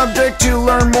on the subject to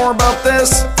learn more about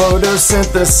this.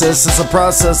 Photosynthesis is the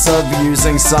process of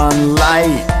using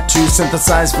sunlight to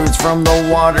synthesize foods from the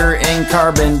water and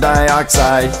carbon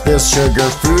dioxide. This sugar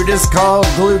food is called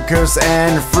glucose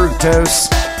and fructose,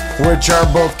 which are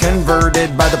both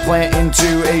converted by the plant into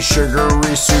a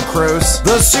sugary sucrose.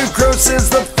 The sucrose is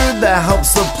the food that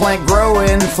helps the plant grow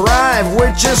and thrive,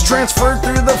 which is transferred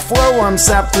through the phloem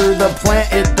sap through the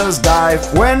plant. It does dive.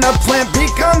 When a plant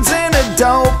becomes an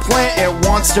adult plant, it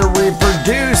wants to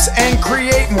reproduce and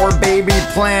create more baby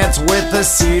plants with a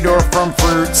seed or from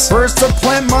fruits. First, the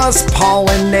plant must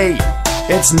pollinate.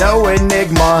 It's no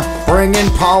enigma, bringing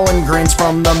pollen grains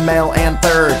from the male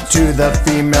anther to the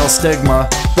female stigma.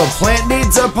 The plant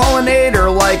needs a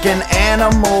pollinator like an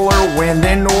animal or wind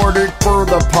in order for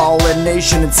the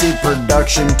pollination and seed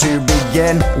production to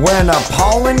begin. When a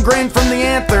pollen grain from the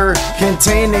anther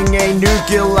containing a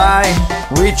nuclei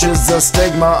reaches the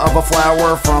stigma of a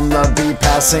flower from the bee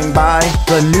passing by,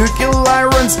 the nuclei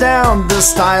runs down the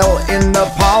style in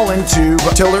the pollen tube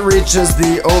till it reaches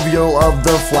the ovule of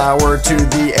the flower. To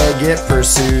the egg it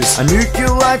pursues. A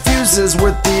nuclei fuses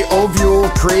with the ovule,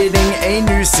 creating a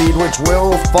new seed which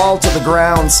will fall to the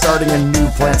ground, starting a new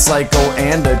plant cycle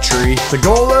and a tree. The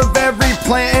goal of every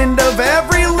plant and of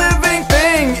every living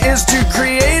thing is to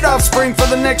create offspring for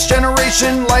the next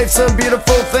generation. Life's a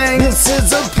beautiful thing. This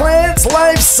is a plant's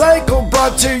life cycle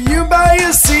brought to you by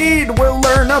a seed. We'll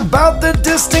learn about the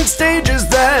distinct stages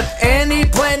that any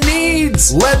plant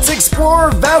needs. Let's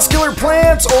explore vascular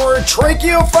plants or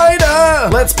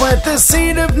tracheophyta. Let's plant the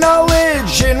seed of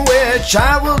knowledge in which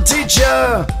I will teach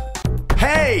ya.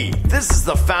 Hey, this is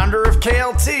the founder of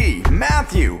KLT,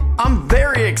 Matthew. I'm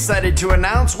very excited to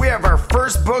announce we have our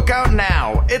first book out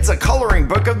now. It's a coloring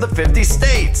book of the 50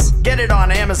 states. Get it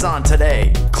on Amazon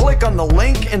today. Click on the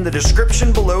link in the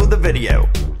description below the video.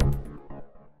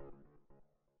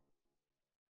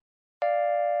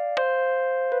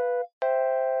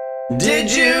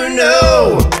 Did you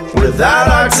know without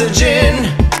oxygen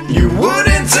you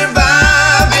wouldn't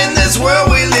survive in this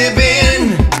world we live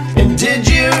in? And did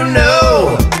you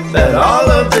know that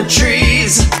all of the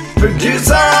trees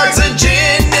produce our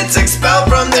oxygen? It's expelled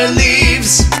from their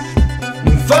leaves.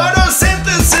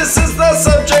 Photosynthesis is the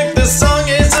subject this song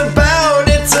is about.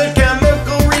 It's a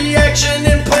chemical reaction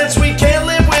in plants we can't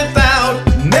live without.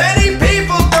 Many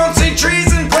people don't see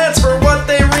trees and plants for what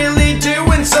they really do,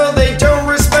 and so they don't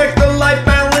respect the life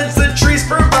balance that trees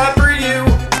provide for you.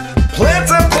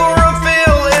 Plants have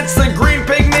chlorophyll, it's the green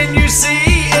pigment you see.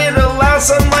 It allows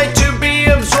sunlight to be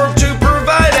absorbed to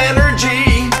provide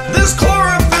energy. This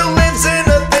chlorophyll lives in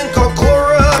a thing called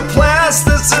chloroplast.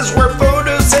 This is where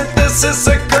photosynthesis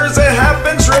occurs, it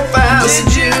happens real fast.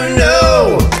 Did you know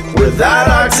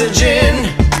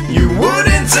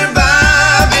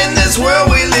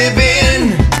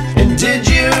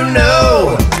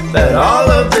that all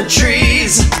of the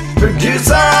trees produce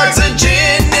our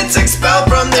oxygen. It's expelled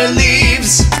from their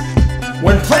leaves.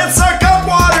 When plants suck up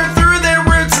water through their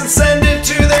roots and send it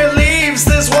to their leaves,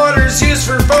 this water's used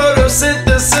for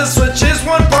photosynthesis, which is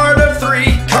one part of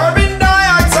three. Carbon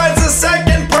dioxide's the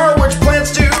second part, which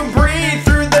plants do breathe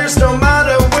through their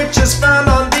stomata, which is found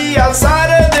on the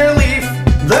outside of their leaf.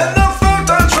 Then the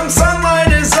photons from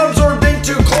sunlight is absorbed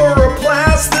into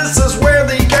chloroplast. This is where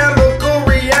the chemical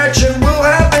reaction will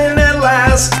happen at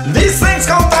last. These things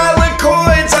called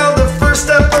thylakoids are the first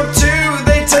step of two.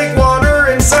 They take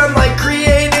water and sunlight,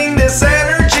 creating this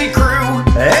energy crew.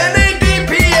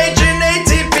 NADPH and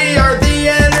ATP are the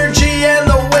energy, and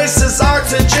the waste is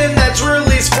oxygen that's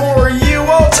released for you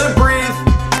all to breathe.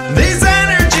 These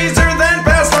energies are then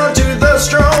passed on to the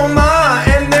stroma,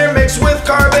 and they're mixed with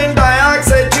carbon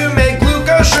dioxide to make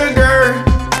glucose sugar.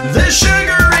 This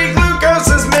sugary glucose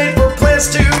is made for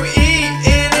plants to eat.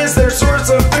 It is their source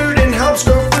of food and helps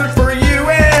grow food for you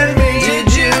and me.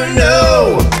 Did you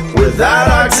know without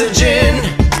oxygen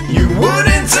you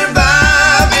wouldn't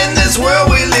survive in this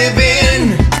world we live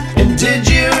in? And did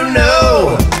you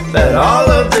know that all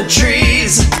of the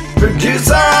trees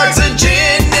produce our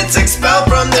oxygen? It's expelled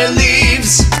from their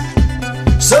leaves.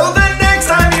 So the next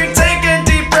time you take a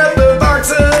deep breath of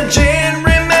oxygen,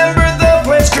 remember the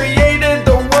plants created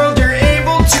the world you're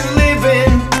able to live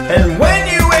in. And when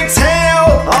you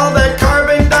exhale all that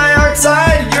carbon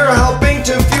dioxide, you're helping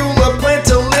to fuel a plant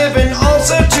to live and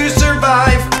also to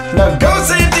survive. Now go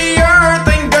save the earth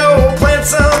and go plant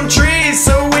some trees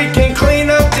so we can clean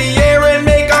up the air and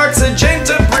make oxygen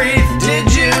to breathe. Did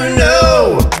you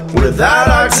know without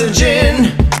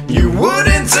oxygen you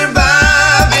wouldn't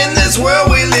survive in this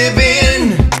world we live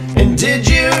in? And did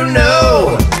you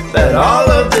know that all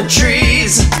of the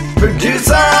trees produce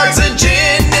our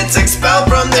oxygen? It's expelled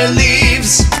from their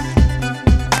leaves.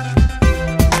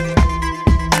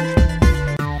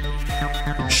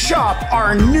 Shop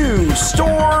our new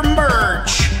store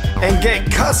merch and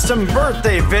get custom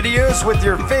birthday videos with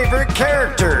your favorite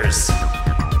characters.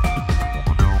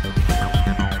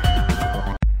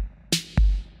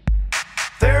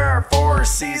 There are 4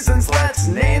 seasons, let's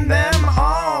name them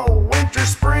all. Winter,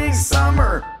 spring,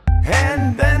 summer,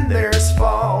 and then there's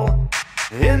fall.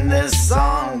 In this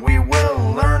song we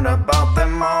will learn about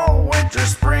them all. Winter,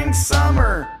 spring,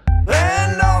 summer,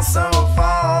 and also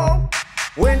fall.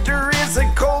 Winter is the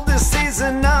coldest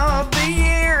season of the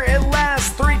year. It lasts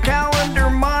 3 calendar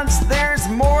months. There's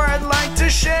more I'd like to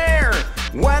share.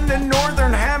 When the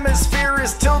northern hemisphere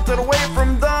is tilted away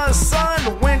from the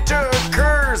sun, winter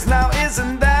occurs. Now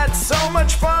isn't that so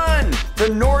much fun? The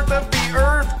north of the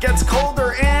earth gets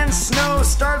colder and snow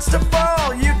starts to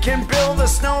fall. You can build a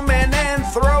snowman and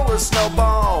throw a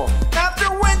snowball.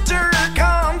 After winter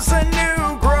comes a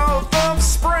new growth of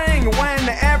spring, when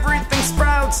everything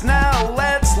sprouts. Now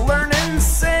let's learn and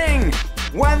sing.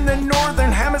 When the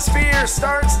northern hemisphere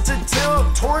starts to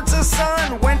tilt towards the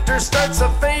sun, winter starts to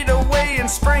fade away and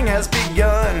spring has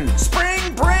begun.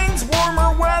 Spring brings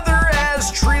warmer weather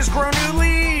as trees grow new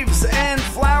leaves and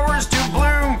flowers do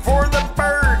bloom for the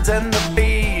birds and the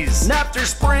bees. And after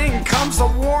spring comes the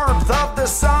warmth of the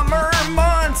summer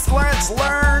months. Let's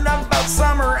learn about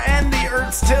summer and the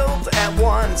earth's tilt at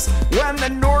once. When the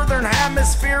northern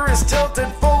hemisphere is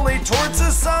tilted fully towards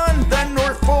the sun, the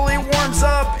north fully warms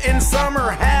up and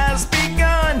summer has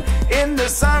begun. In the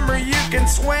summer you can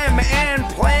swim and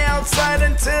play outside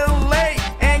until late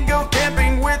and go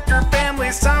camping with your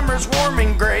family. Summer's warm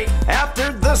and great.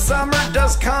 After the summer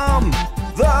does come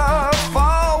the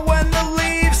fall, when the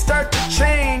leaves start to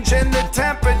change and the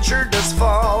temperature does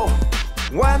fall.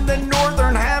 When the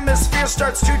northern hemisphere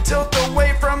starts to tilt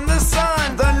away from the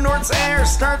sun, the north's air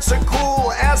starts to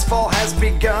cool as fall has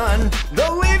begun.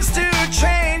 The leaves do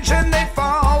change and they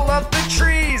fall off the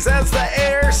trees. As the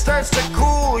air starts to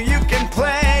cool, you can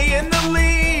play in the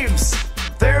leaves.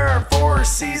 There are 4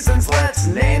 seasons, let's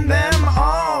name them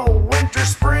all. Winter,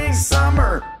 spring,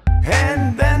 summer,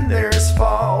 and then there's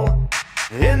fall.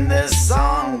 In this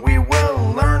song we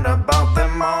will learn about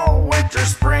them all. Winter,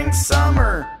 spring,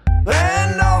 summer,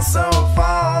 and also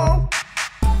fall.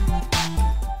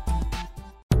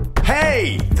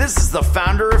 Hey, this is the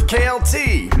founder of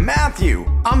KLT, Matthew.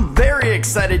 I'm very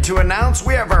excited to announce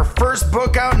we have our first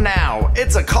book out now.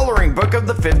 It's a coloring book of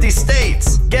the 50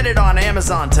 states. Get it on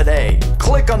Amazon today.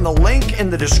 Click on the link in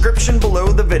the description below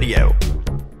the video.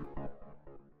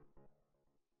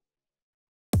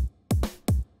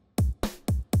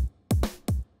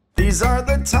 These are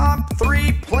the top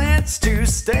 3 plants to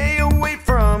stay away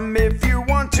from. If you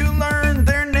want to learn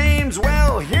their names,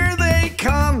 well, here they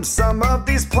come. Some of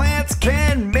these plants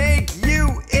can make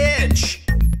you itch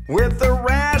with a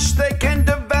rash,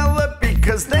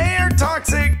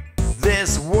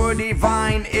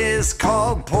 is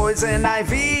called poison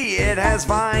ivy. It has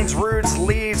vines, roots,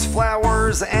 leaves,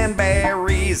 flowers, and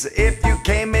berries. If you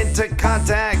came into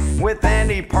contact with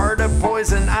any part of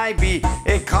poison ivy,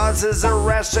 it causes a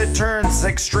rash that turns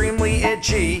extremely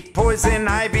itchy. Poison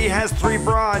ivy has 3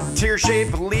 broad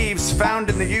tear-shaped leaves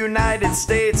found in the United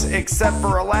States, except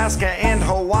for Alaska and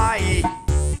Hawaii.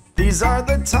 These are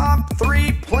the top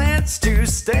 3 plants to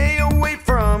stay away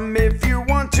from. If you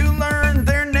want to learn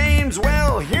their names,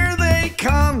 well, here they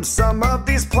come. Some of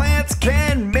these plants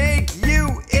can make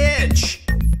you itch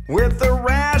with a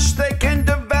rash that can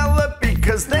develop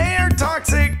because they are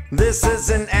toxic. This is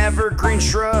an evergreen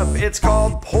shrub. It's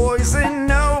called poison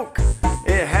oak.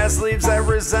 It has leaves that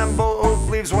resemble oak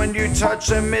leaves. When you touch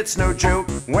them, it's no joke.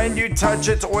 When you touch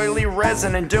its oily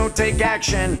resin and don't take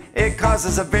action, it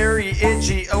causes a very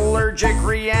itchy allergic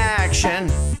reaction.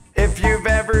 If you've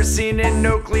ever seen an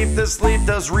oak leaf, this leaf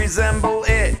does resemble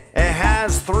it. It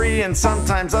has 3 and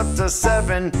sometimes up to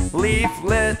 7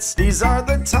 leaflets. These are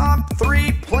the top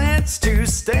 3 plants to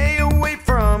stay away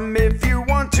from. If you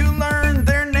want to learn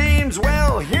their names,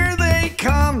 well, here they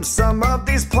come. Some of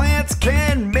these plants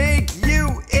can make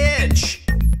you itch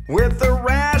with a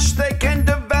rash that can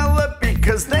develop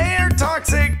because they are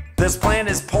toxic. This plant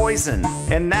is poison,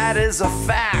 and that is a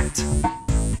fact.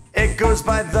 It goes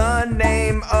by the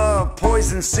name of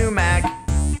poison sumac.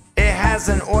 It has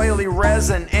an oily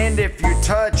resin, and if you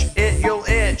touch it, you'll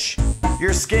itch.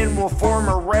 Your skin will form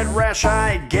a red rash,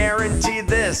 I guarantee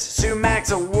this.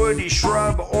 Sumac's a woody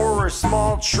shrub or a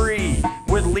small tree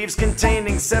with leaves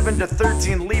containing 7 to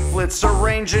 13 leaflets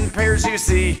arranged in pairs, you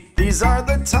see. These are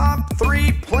the top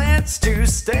 3 plants to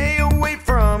stay away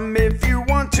from. If you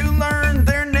want to learn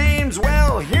their names,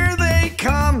 well, here they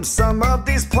come. Some of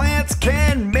these plants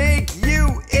can make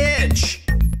you itch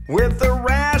with a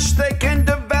rash that can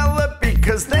develop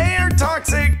because they are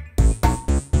toxic.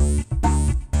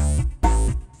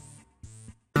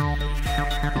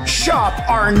 Shop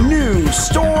our new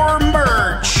store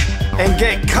merch and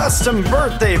get custom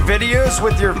birthday videos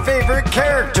with your favorite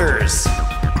characters.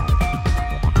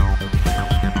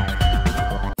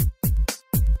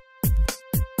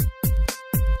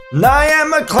 I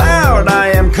am a cloud, I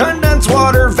am condensed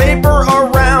water vapor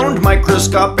around.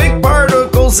 Microscopic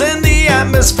particles in the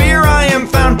atmosphere I am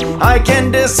found. I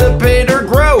can dissipate or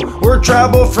grow or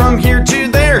travel from here to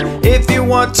there. If you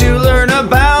want to learn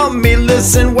about me,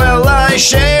 listen while I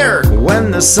share.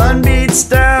 When the sun beats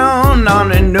down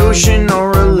on an ocean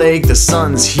or a lake, the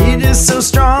sun's heat is so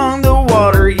strong the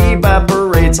water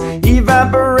evaporates.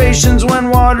 Evaporation's when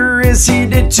water is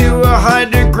heated to a high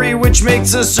degree, which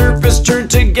makes the surface turn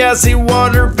to gassy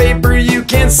water vapor you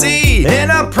can't see. In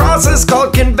a process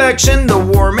called convection, the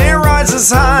warm air rises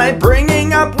high,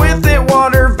 bringing up with it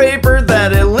water vapor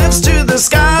that it lifts to the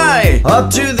sky,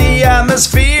 up to the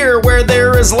atmosphere where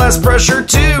there is less pressure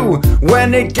too.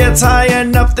 When it gets high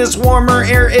enough, this warmer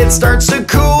air, it starts to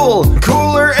cool.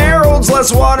 Cooler air holds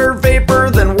less water vapor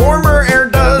than warmer air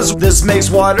does. This makes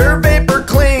water vapor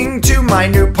cling to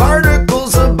minute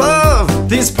particles above.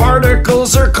 These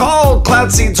particles are called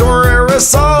cloud seeds or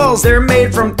aerosols. They're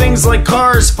made from things like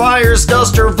cars, fires,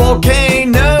 dust, or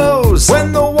volcanoes.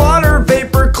 When the water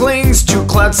vapor clings to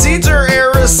cloud seeds or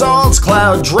aerosols,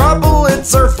 cloud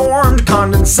droplets are formed.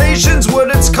 Condensation's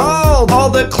what it's called. All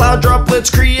the cloud droplets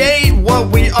create what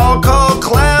we all call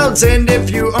clouds. And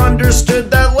if you understood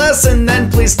that lesson,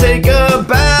 then please take a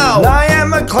bow. I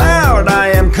am a cloud, I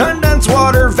am condensed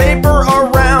water vapor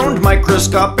around.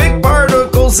 Microscopic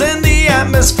particles in the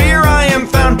atmosphere I am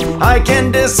found. I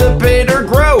can dissipate or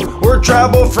grow or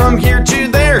travel from here to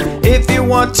there. If you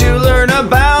want to learn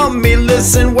about me,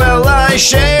 listen while I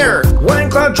share. When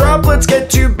cloud droplets get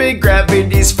too big,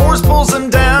 gravity's force pulls them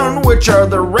down, which are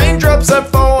the raindrops that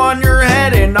fall on your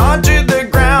head and onto the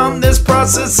ground. This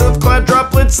process of cloud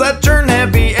droplets that turn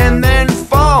heavy and then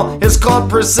fall is called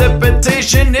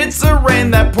precipitation. It's the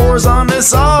rain that pours on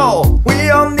us all. We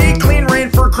all need clean rain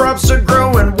for crops to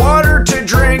grow and water to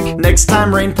drink. Next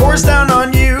time rain pours down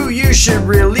on you, you should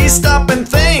really stop and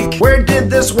think. Where did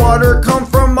this water come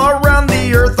from around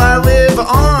the earth I live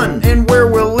on? And where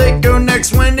will it go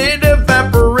next when it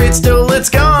evaporates till it's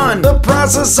gone? The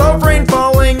process of rain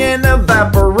falling and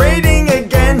evaporating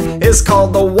again is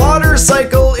called the water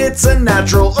cycle. It's a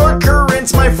natural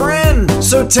occurrence, my friend.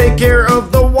 So take care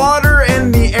of the water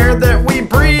and the air that we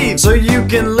breathe, so you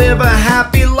can live a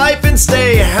happy life and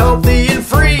stay healthy and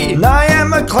free. I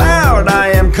am a cloud, I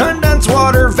am condensed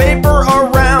water vapor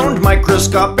around.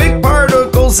 Microscopic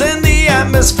particles in the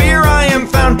atmosphere I am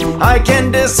found. I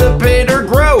can dissipate or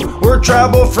grow or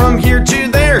travel from here to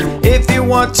there. If you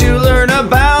want to learn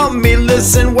about me,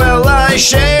 listen while I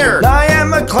share. I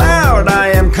am a cloud, I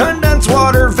am condensed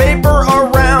water vapor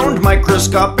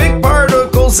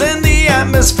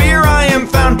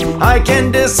I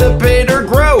can dissipate or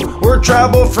grow or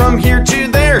travel from here to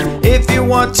there. If you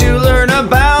want to learn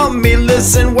about me,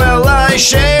 listen while I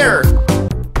share.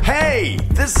 Hey,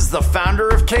 this is the founder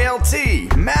of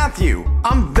KLT, Matthew.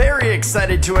 I'm very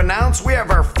excited to announce we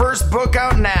have our first book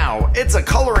out now. It's a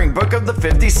coloring book of the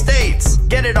 50 states.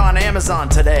 Get it on Amazon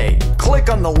today. Click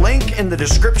on the link in the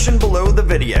description below the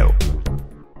video.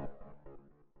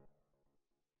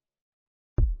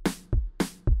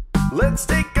 Let's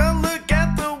take a look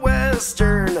at the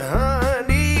western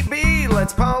honeybee.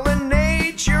 Let's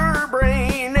pollinate your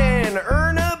brain and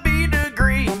earn a bee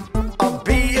degree. A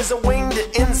bee is a winged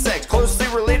insect closely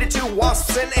related to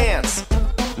wasps and ants,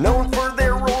 known for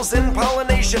their roles in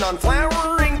pollination on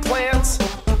flowering plants.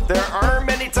 There are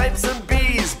many types of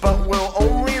bees, but we'll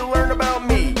only learn about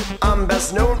me. I'm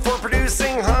best known for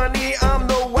producing honey. I'm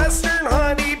the western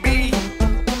honeybee.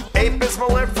 Apis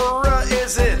mellifera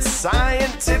is its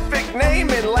scientific name.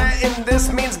 In Latin,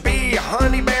 this means bee,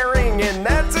 honey bearing, and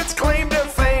that's its claim to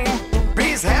fame.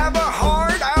 Bees have a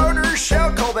hard outer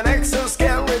shell called an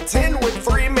exoskeleton with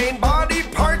three main body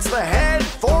parts: the head,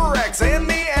 thorax, and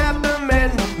the abdomen.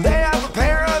 They have a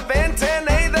pair of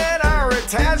antennae that are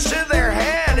attached to their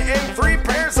head and three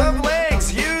pairs of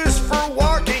legs used for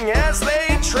walking as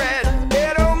they tread.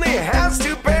 It only has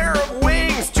two pair of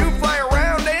wings to fly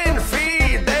around and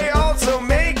feed. They also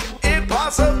make it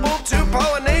possible to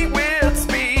pollinate with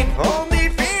speed. Only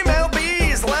female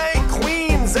bees like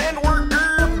queens and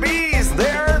worker bees.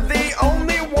 They're the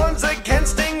only ones that can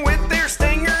sting with their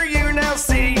stinger you now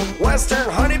see. Western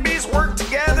honeybees work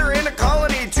together in a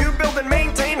colony to build and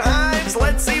maintain hives.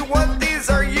 Let's see what these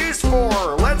are used for.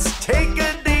 Let's take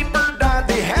a deeper dive.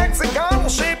 The hexagonal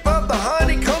shape of the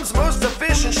honeycomb's most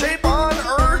efficient shape on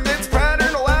Earth. Its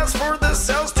pattern allows for the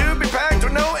cells to be packed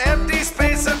with no empty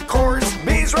space, of course.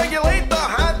 Bees regulate the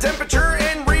hot temperature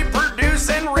and reproduce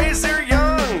and raise their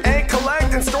young, and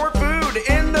collect and store food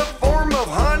in the form of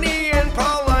honey and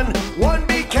pollen. One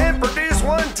bee can produce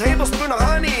 1 tablespoon of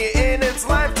honey in its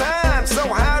lifetime.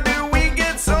 So how do we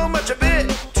get so much of it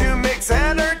to mix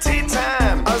at our tea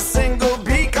time? A single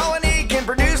bee colony can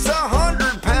produce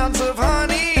 100 pounds of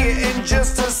honey in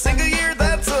just a single year.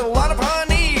 That's a lot of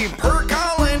honey per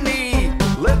colony.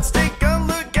 Let's take a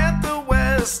look at the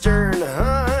western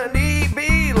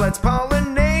honeybee. Let's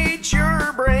pollinate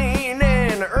your brain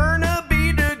and earn a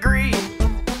bee degree.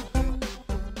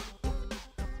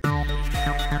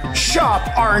 Shop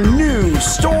our new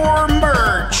store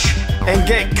merch and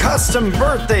get custom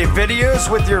birthday videos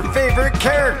with your favorite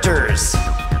characters.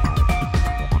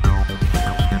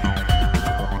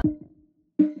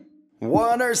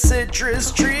 What are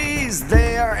citrus trees?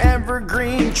 They are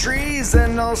evergreen trees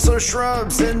and also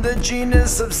shrubs in the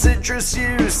genus of citrus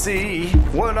you see.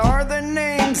 What are the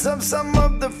names of some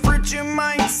of the fruits you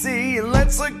might see?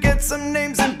 Let's look at some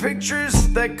names and pictures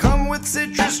that come with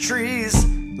citrus trees.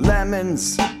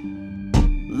 Lemons,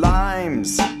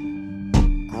 limes,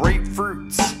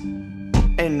 grapefruits,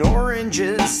 and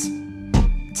oranges.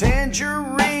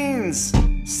 Tangerines,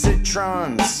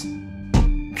 citrons,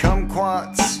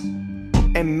 kumquats,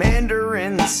 and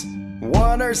mandarins.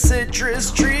 What are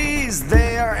citrus trees?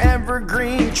 They are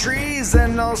evergreen trees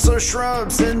and also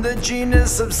shrubs in the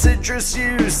genus of citrus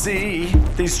you see.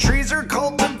 These trees are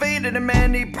cultivated in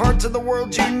many parts of the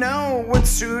world, you know, with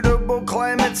suitable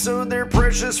climate so their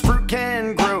precious fruit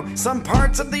can grow. Some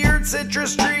parts of the earth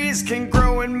citrus trees can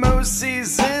grow in most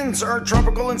seasons, are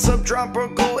tropical and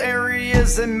subtropical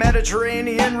areas in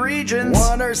Mediterranean regions.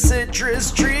 What are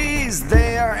citrus trees?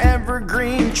 They are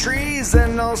evergreen trees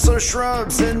and also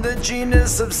shrubs in the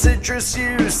genus of citrus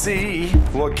you see.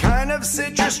 What kind of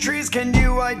citrus trees can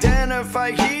you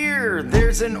identify here?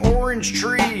 There's an orange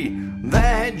tree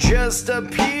that had just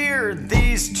appeared.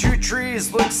 These two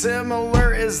trees look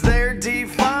similar as they're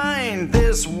defined.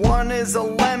 This one is a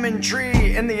lemon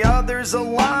tree and the other's a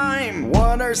lime.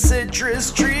 What are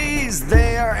citrus trees?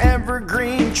 They are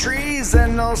evergreen trees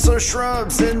and also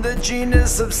shrubs in the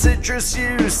genus of citrus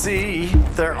you see.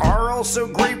 There are also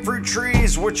grapefruit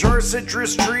trees, which are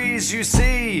citrus trees you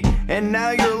see. And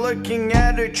now you're looking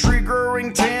at a tree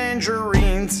growing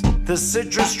tangerines. The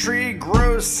citrus tree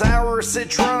grows sour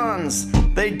citrons.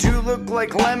 They do look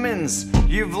like lemons,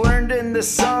 you've learned in this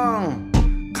song.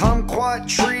 Kumquat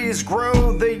trees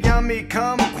grow the yummy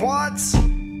kumquats.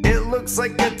 It looks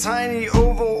like a tiny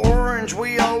oval orange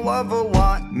we all love a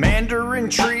lot. Mandarin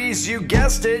trees, you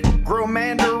guessed it, grow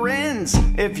mandarins.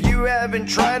 If you haven't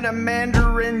tried a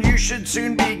mandarin, you should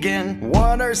soon begin.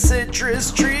 What are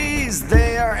citrus trees?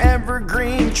 They are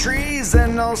evergreen trees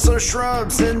and also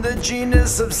shrubs in the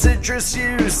genus of citrus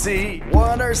you see.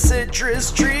 What are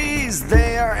citrus trees?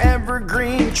 They are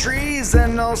evergreen trees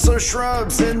and also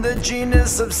shrubs in the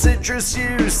genus of citrus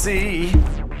you see.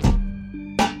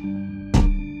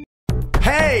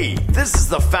 Hey, this is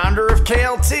the founder of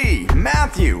KLT,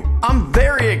 Matthew. I'm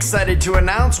very excited to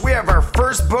announce we have our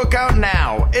first book out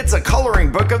now. It's a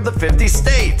coloring book of the 50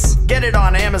 states. Get it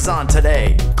on Amazon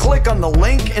today. Click on the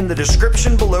link in the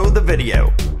description below the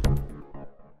video.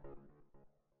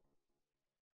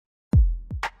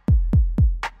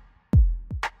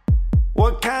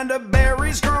 What kind of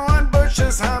berries grow on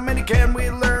bushes? How many can we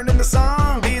learn in the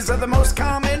song? These are the most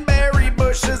common berry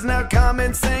bushes. Now come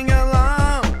and sing along.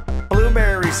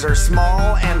 Blueberries are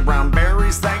small and brown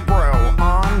berries that grow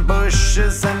on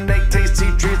bushes and make tasty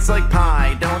treats like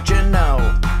pie, don't you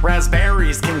know?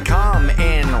 Raspberries can come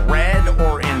in red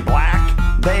or in black.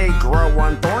 They grow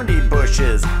on thorny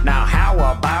bushes. Now how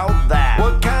about that?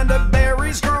 What kind of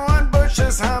berries grow on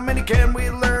bushes? How many can we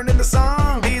learn in the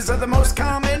song? These are the most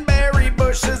common berry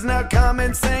bushes. Now come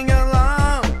and sing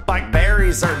along.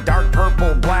 Blackberries are dark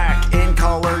purple black in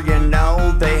color, you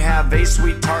know. They have a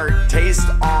sweet tart taste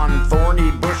on thorny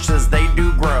bushes, they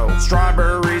do grow.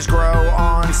 Strawberries grow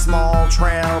on small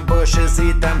trail bushes.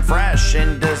 Eat them fresh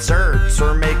in desserts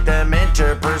or make them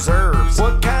into preserves.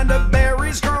 What kind of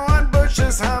berries grow on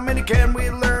bushes? How many can we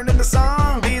learn in the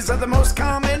song? These are the most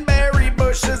common berry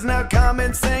bushes. Now come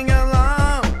and sing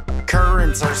along.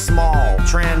 Currants are small,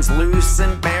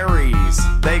 translucent berries.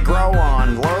 They grow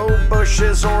on low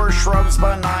bushes or shrubs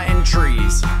but not in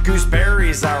trees.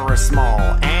 Gooseberries are a small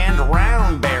and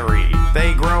round berry.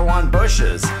 They grow on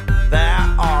bushes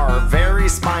that are very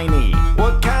spiny.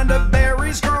 What kind of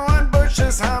berries grow on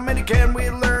bushes? How many can we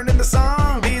learn in the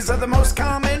song? These are the most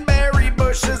common berry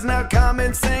bushes. Now come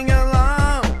and sing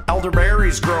along.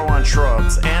 Elderberries grow on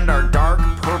shrubs and are dark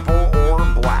purple or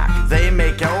black. They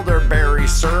make elderberry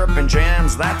syrup and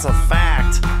jams, that's a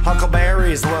fact.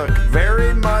 Huckleberries look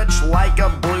very much like a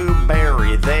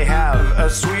blueberry. They have a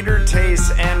sweeter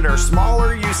taste and are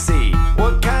smaller, you see.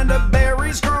 What kind of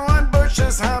berries grow on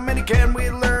bushes? How many can we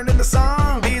learn in the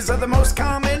song? These are the most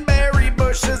common berry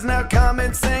bushes. Now come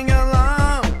and sing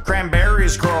along.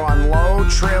 Cranberries grow on low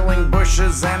trailing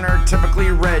bushes and are typically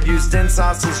red, used in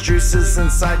sauces, juices,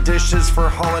 and side dishes for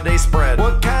holiday spread.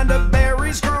 What kind of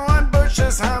berries grow on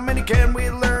bushes? How many can we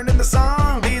learn in the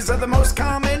song? These are the most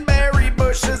common berry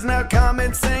bushes. Now come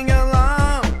and sing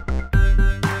along.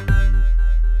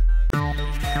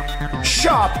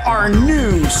 Shop our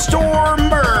new store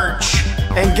merch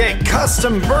and get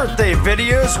custom birthday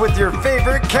videos with your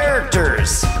favorite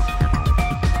characters.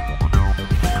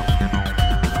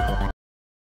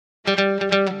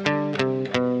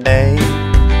 A,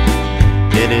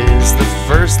 it is the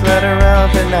first letter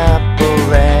of an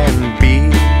apple, and B,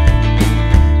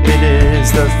 it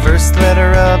is the first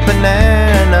letter of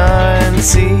banana, and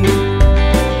C,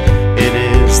 it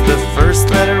is the first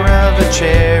letter of a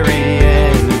cherry,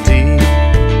 and D,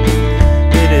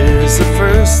 it is the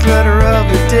first letter of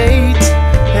a date.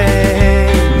 Hey,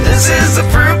 this is a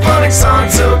fruit phonics song,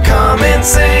 so come and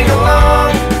sing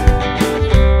along.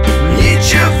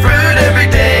 Eat your fruit every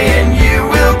day and you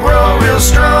will grow real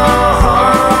strong.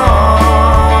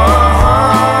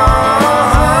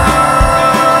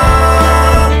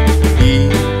 E,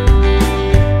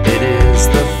 it is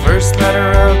the first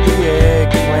letter of the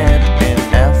eggplant, and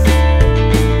F,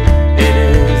 it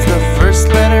is the first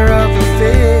letter of the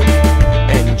fig,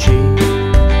 and G,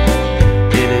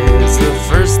 it is the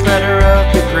first letter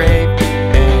of the grape,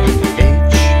 and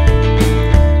H,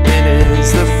 it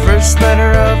is the first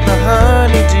letter of the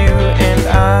honeydew, and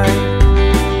I,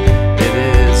 it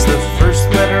is the first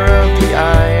letter of the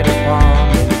ida palm,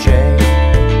 and J,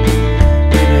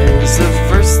 it is the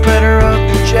first letter of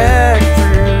the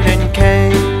jackfruit, and K,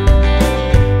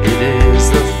 it is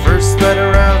the first letter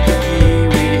of the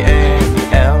kiwi,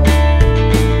 and L,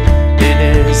 it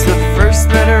is the first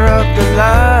letter of the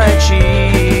lychee.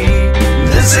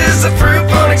 This is a fruit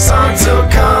phonics song, so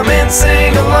come and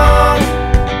sing along.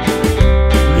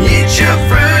 Eat your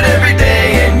fruit every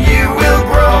day and you will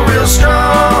grow real strong.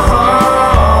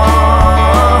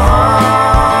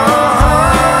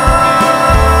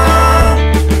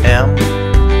 M,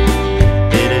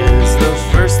 it is the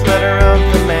first letter of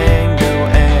the mango,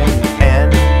 and N,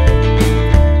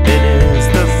 it is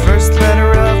the first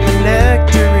letter of the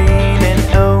nectarine,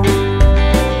 and O,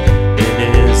 it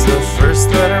is the first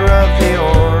letter of the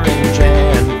orange.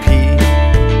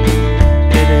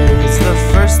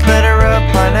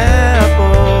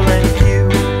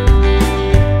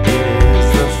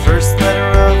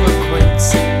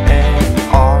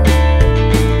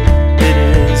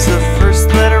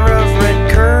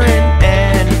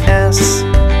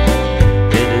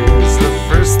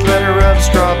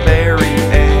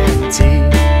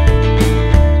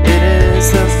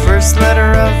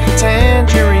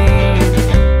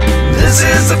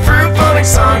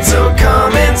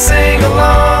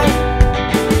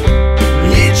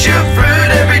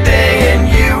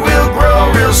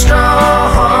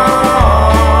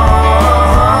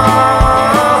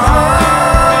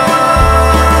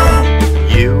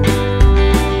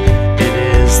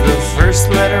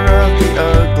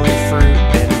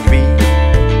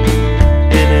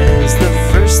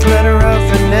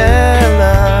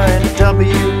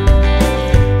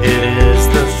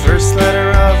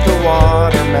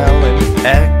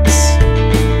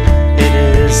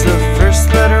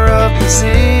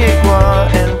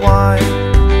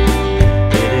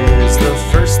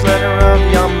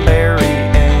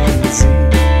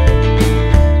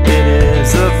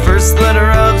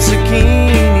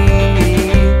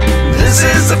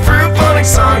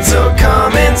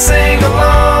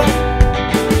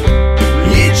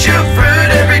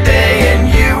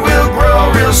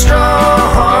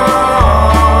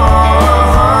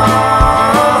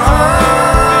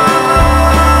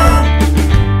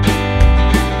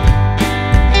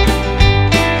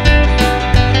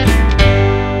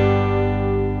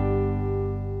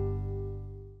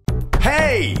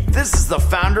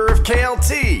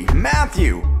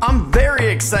 I'm very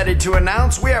excited to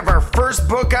announce we have our first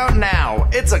book out now.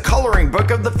 It's a coloring book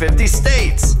of the 50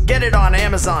 states. Get it on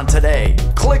Amazon today.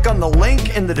 Click on the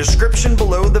link in the description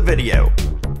below the video.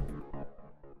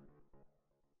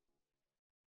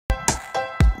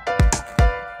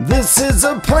 This is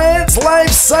a plant's life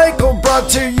cycle brought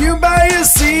to you by a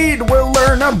seed. We'll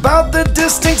learn about the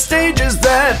distinct stages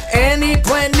that any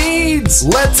plant needs.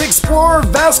 Let's explore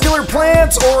vascular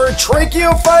plants or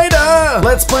tracheophyta.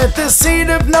 Let's plant the seed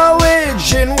of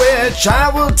knowledge in which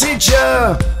I will teach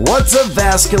ya. What's a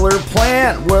vascular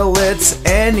plant? Well, it's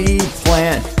any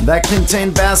plant that contain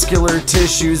vascular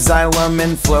tissue, xylem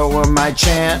and phloem, I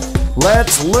chant.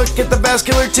 Let's look at the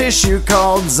vascular tissue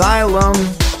called xylem.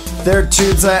 They're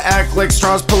tubes that act like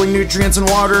straws, pulling nutrients and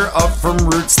water up from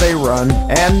roots they run.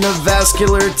 And the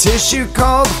vascular tissue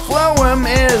called phloem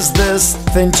is this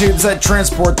thin tubes that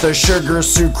transport the sugar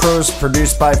sucrose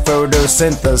produced by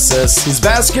photosynthesis. These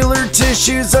vascular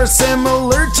tissues are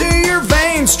similar to your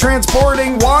veins,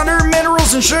 transporting water,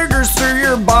 minerals, and sugars through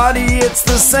your body. It's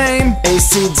the same. A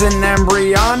seed's an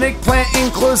embryonic plant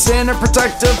enclosed in a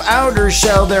protective outer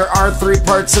shell. There are 3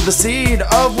 parts of the seed,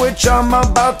 of which I'm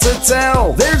about to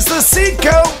tell. There's the seed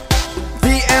coat,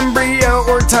 the embryo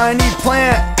or tiny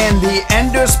plant, and the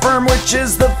endosperm, which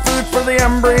is the food for the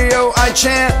embryo, I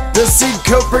chant. The seed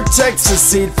coat protects the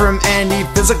seed from any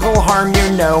physical harm,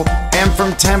 you know, and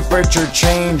from temperature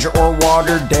change or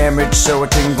water damage so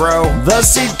it can grow. The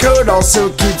seed coat also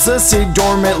keeps the seed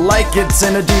dormant like it's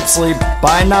in a deep sleep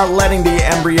by not letting the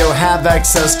embryo have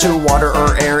access to water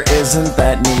or air. Isn't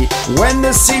that neat? When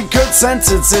the seed coat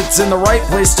senses it's in the right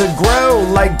place to grow,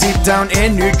 like deep down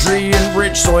in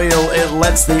nutrient-rich soil, it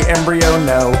lets the embryo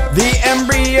know. The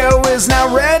embryo is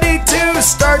now ready to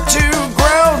start to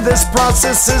grow. This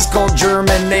process is called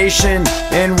germination,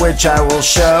 in which I will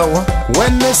show.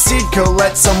 When the seed coat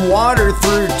lets some water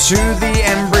through to the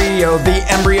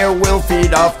embryo will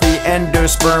feed off the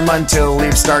endosperm until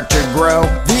leaves start to grow.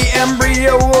 The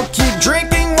embryo will keep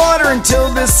drinking water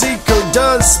until the seed coat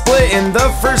does split, and the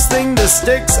first thing that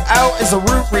sticks out is a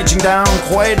root reaching down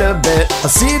quite a bit. A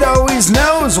seed always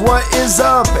knows what is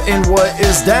up and what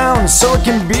is down, so it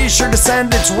can be sure to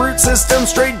send its root system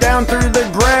straight down through the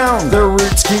ground. The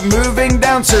roots keep moving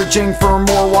down, searching for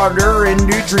more water and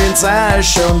nutrients as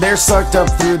shown. They're sucked up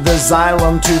through the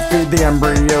xylem to feed the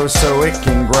embryo so it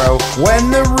can grow.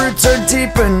 When the roots are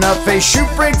deep enough, a shoot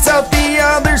breaks out the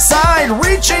other side,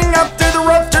 reaching up through the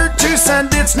rough dirt to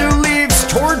send its new leaves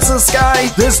towards the sky.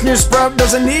 This new sprout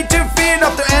doesn't need to feed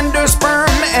off the endosperm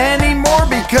anymore,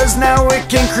 because now it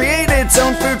can create its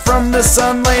own food from the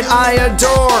sunlight I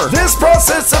adore. This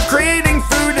process of creating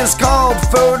food is called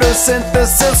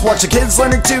photosynthesis. Watch a Kids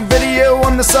Learning 2 video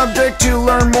on the subject to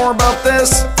learn more about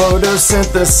this.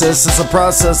 Photosynthesis is the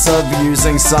process of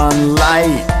using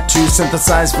sunlight to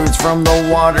synthesize foods from the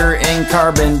water and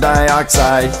carbon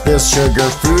dioxide. This sugar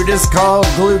food is called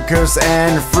glucose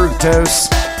and fructose,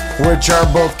 which are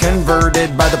both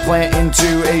converted by the plant into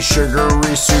a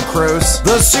sugary sucrose.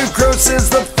 The sucrose is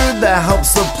the food that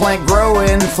helps the plant grow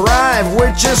and thrive,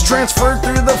 which is transferred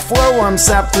through the phloem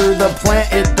sap through the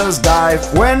plant. It does dive.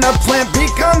 When a plant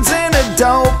becomes an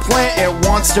adult plant, it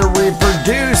wants to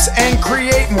reproduce and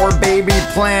create more baby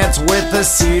plants with a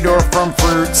seed or from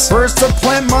fruits. First, the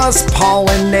plant must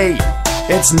pollinate.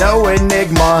 It's no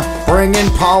enigma, bringing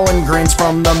pollen grains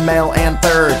from the male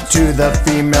anther to the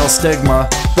female stigma.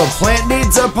 The plant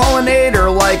needs a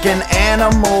pollinator like an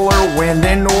animal or wind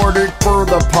in order for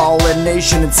the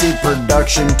pollination and seed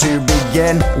production to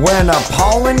begin. When a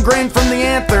pollen grain from the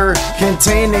anther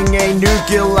containing a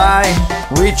nuclei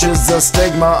reaches the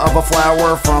stigma of a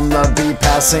flower from the bee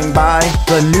passing by,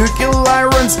 the nuclei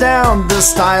runs down the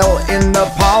style in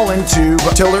the pollen tube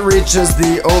till it reaches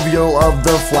the ovule of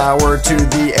the flower. To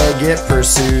the egg it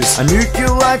pursues. A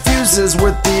nuclei fuses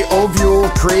with the ovule,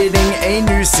 creating a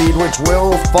new seed which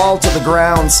will fall to the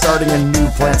ground, starting a new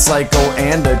plant cycle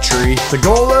and a tree. The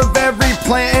goal of every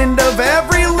plant and of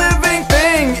every living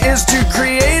thing is to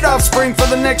create offspring for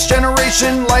the next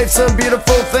generation. Life's a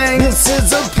beautiful thing. This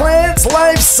is a plant's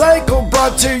life cycle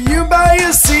brought to you by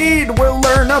a seed. We'll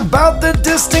learn about the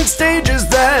distinct stages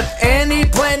that any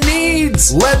plant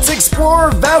needs. Let's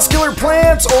explore vascular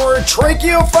plants or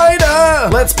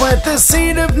tracheophyta. Let's plant the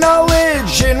seed of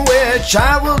knowledge in which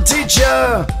I will teach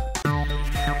ya.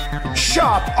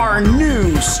 Shop our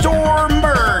new store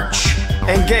merch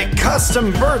and get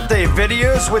custom birthday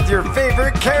videos with your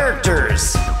favorite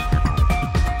characters.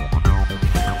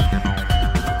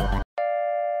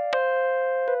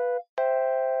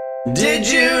 Did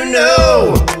you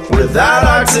know without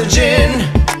oxygen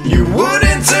you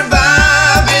wouldn't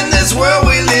survive in this world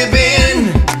we live in?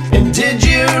 And did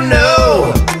you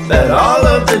know that that all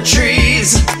of the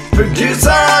trees produce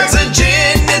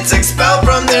oxygen. It's expelled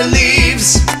from their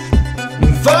leaves.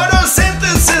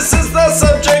 Photosynthesis is the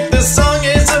subject this song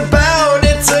is about.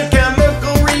 It's a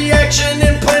chemical reaction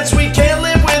in plants we can't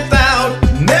live without.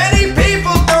 Many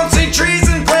people don't see trees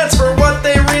and plants for what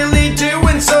they really do,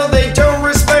 and so they don't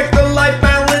respect the life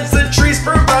balance that trees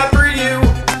provide for you.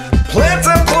 Plants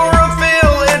have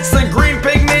chlorophyll, it's the green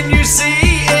pigment you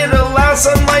see. It allows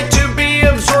sunlight to be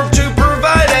absorbed to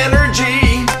provide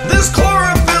energy. This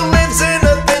chlorophyll lives in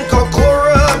a thing called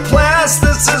chloroplast.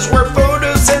 This is where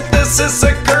photosynthesis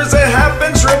occurs, it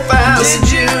happens real fast.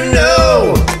 Did you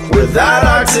know without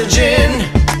oxygen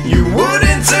you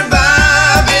wouldn't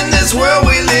survive in this world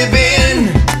we live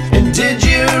in? And did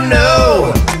you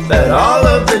know that all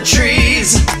of the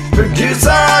trees produce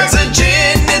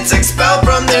oxygen? It's expelled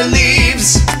from their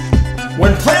leaves.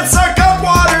 When plants suck up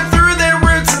water through their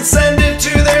roots and send it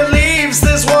to their leaves,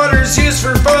 this water's used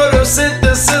for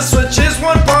photosynthesis, which is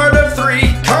one part of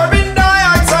three. Carbon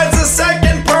dioxide's the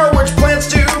second part, which plants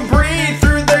do breathe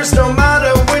through their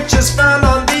stomata, which is found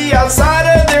on the outside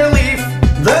of their leaf.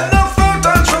 Then the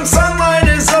photons from sunlight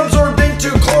is absorbed into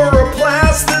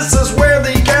chloroplast. This is where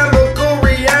the chemical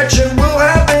reaction will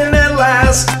happen at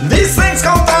last. These things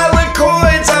called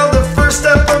thylakoids are the first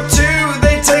step of two.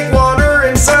 They take water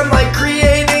and sunlight,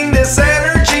 creating this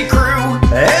energy crew.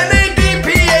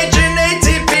 NADPH and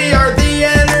ATP are the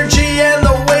energy, and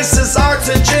the waste is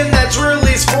oxygen that's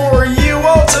released for you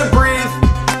all to breathe.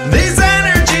 These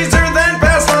energies are then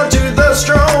passed on to the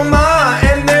stroma,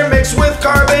 and they're mixed with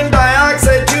carbon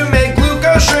dioxide to make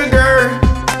glucose sugar.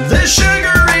 This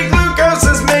sugary glucose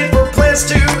is made for plants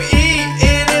to eat.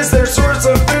 It is their source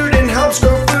of food and helps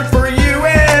grow food for you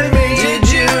and me.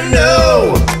 Did you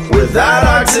know without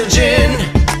oxygen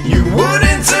you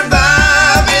wouldn't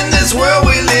survive in this world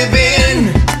we live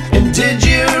in? And did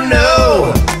you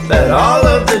know that all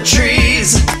of the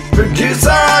trees produce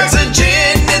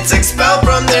oxygen? It's expelled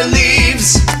from their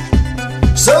leaves.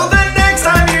 So the next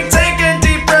time you take a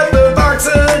deep breath of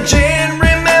oxygen,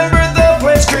 remember the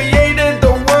plants created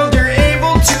the world you're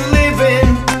able to live in.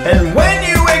 And when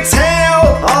you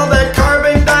exhale all that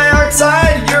carbon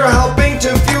dioxide, you're helping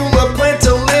to fuel a plant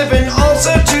to live and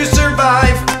also to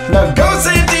survive. Now go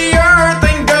save the earth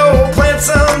and go plant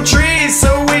some trees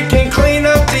so we can clean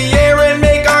up the air and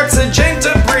make oxygen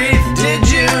to breathe. Did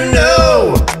you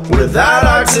know without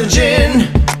oxygen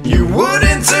you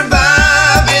wouldn't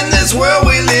survive in this world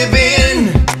we live in?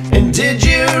 And did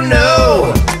you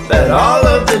know that all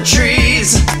of the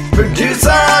trees produce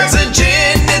oxygen?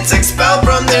 It's expelled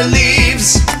from their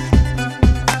leaves.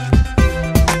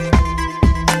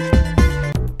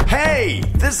 Hey,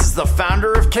 this is the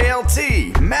founder of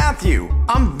KLT, Matthew.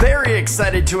 I'm very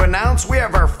excited to announce we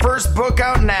have our first book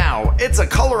out now. It's a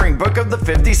coloring book of the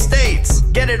 50 states.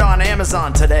 Get it on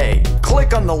Amazon today.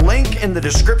 Click on the link in the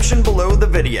description below the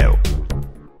video.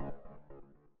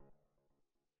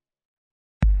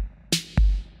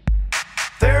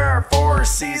 There are 4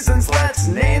 seasons, let's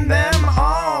name them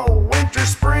all. Winter,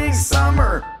 spring,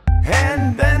 summer,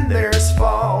 and then there's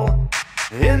fall.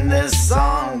 In this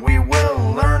song we will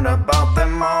learn about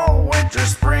them all. Winter,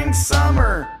 spring,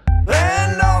 summer,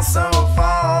 and also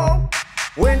fall.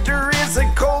 Winter is the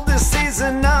coldest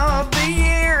season of the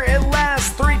year. It lasts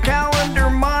 3 calendar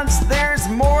months. There's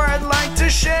more I'd like to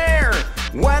share.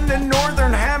 When the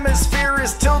northern hemisphere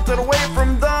is tilted away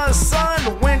from the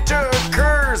sun, winter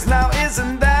occurs. Now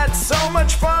isn't that so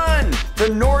much fun? The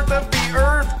north of the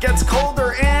earth gets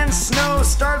colder and snow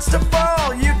starts to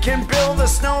fall. You can build a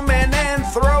snowman and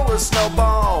throw a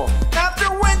snowball.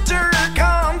 After winter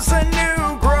comes a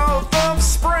new growth of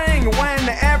spring, when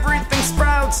everything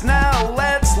sprouts. Now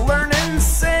let's learn and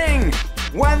sing.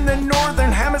 When the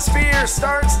northern hemisphere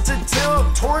starts to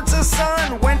tilt towards the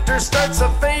sun, winter starts to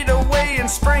fade away and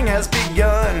spring has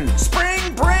begun.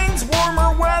 Spring brings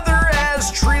warmer weather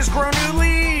as trees grow new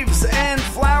leaves and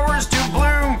flowers do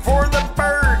bloom for the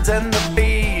birds and the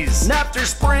bees. And after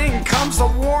spring comes the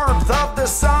warmth of the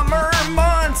summer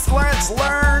months. Let's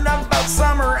learn about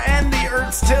summer and the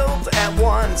earth's tilt at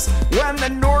once. When the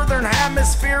northern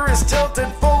hemisphere is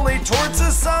tilted fully towards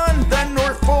the sun, the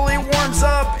north fully warms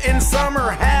up and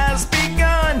summer has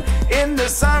begun. In the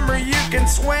summer you can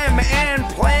swim and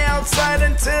play outside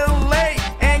until late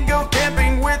and go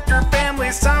camping with your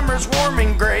family. Summer's warm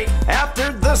and great.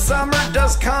 After the summer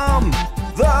does come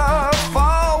the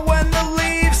fall, when the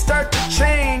leaves start to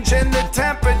change and the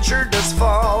temperature does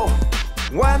fall.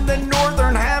 When the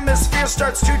northern hemisphere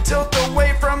starts to tilt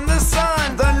away from the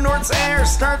sun, the north's air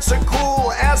starts to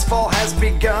cool as fall has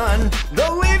begun.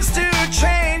 The leaves do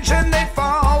change and they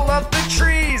fall off the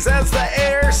trees as the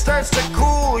air starts to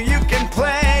cool. You can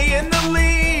play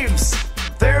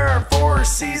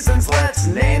seasons, let's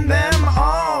name them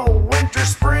all. Winter,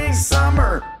 spring,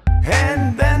 summer,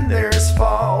 and then there's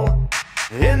fall.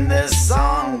 In this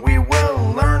song we will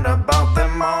learn about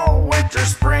them all. Winter,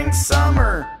 spring,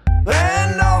 summer,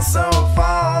 and also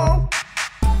fall.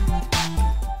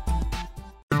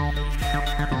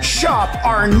 Shop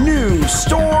our new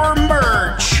store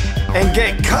merch and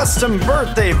get custom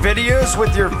birthday videos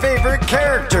with your favorite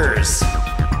characters.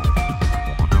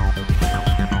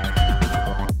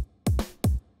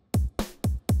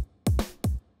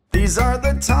 These are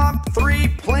the top 3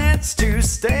 plants to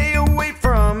stay away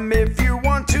from. If you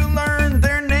want to learn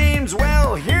their names,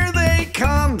 well, here they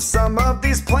come. Some of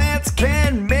these plants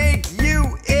can make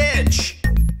you itch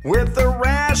with a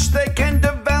rash that can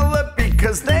develop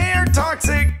because they are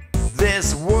toxic.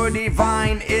 This woody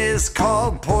vine is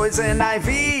called poison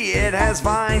ivy. It has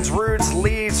vines, roots,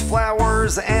 leaves,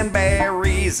 flowers, and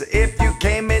berries. If you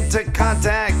came into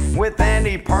contact with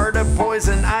any part of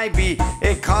poison ivy,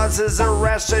 it causes a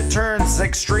rash that turns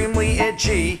extremely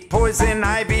itchy. Poison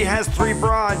ivy has 3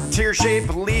 broad,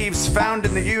 tear-shaped leaves found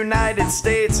in the United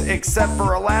States, except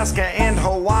for Alaska and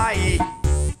Hawaii.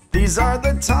 These are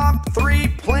the top 3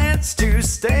 plants to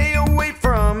stay away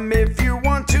from. If you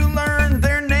want to learn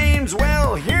their names,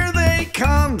 well, here they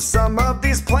come. Some of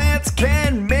these plants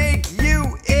can make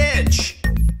you itch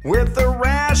with a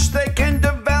rash that can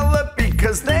develop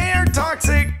because they are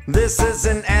toxic. This is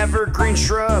an evergreen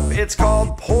shrub. It's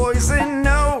called poison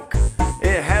oak.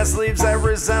 It has leaves that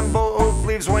resemble oak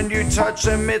leaves. When you touch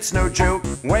them, it's no joke.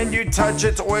 When you touch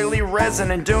its oily resin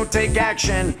and don't take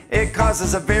action, it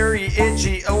causes a very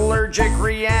itchy allergic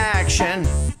reaction.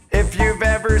 If you've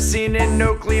ever seen an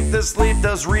oak leaf, this leaf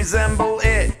does resemble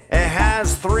it. It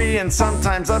has 3 and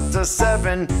sometimes up to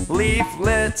 7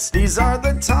 leaflets. These are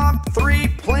the top 3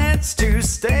 plants to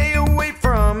stay away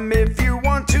from. If you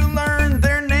want to learn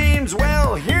their names,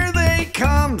 well, here they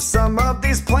come. Some of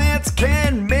these plants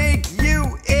can make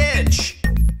you itch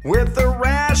with a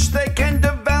rash that can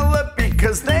develop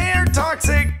because they are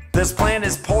toxic. This plant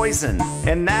is poison,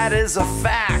 and that is a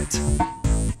fact.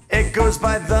 It goes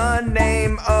by the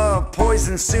name of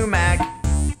poison sumac.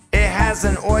 It has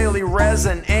an oily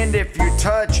resin, and if you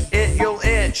touch it, you'll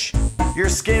itch. Your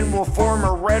skin will form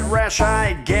a red rash,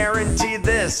 I guarantee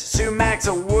this. Sumac's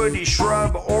a woody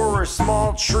shrub or a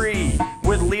small tree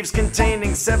with leaves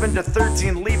containing 7 to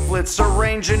 13 leaflets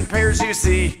arranged in pairs, you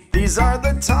see. These are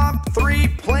the top 3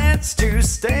 plants to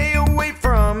stay away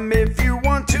from. If you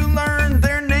want to learn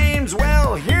their names,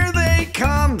 well, here they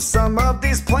come. Some of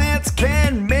these plants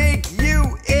can make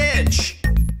you itch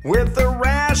with a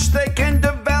rash that can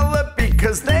develop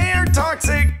because they are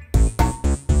toxic.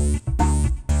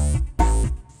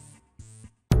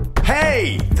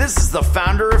 Hey, this is the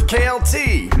founder of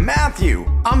KLT, Matthew.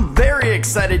 I'm very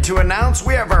excited to announce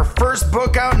we have our first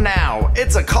book out now.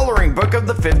 It's a coloring book of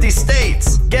the 50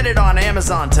 states. Get it on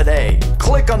Amazon today.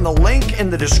 Click on the link in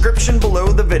the description below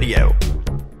the video.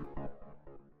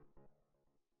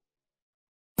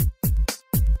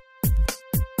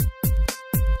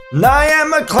 I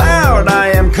am a cloud, I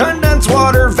am condensed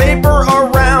water vapor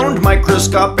around.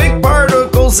 Microscopic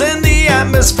particles in the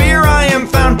atmosphere I am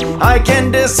found. I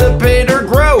can dissipate or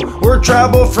grow or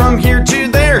travel from here to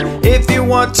there. If you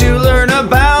want to learn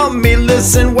about me,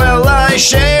 listen while I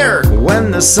share.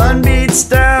 When the sun beats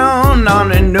down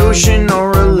on an ocean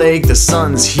or a lake, the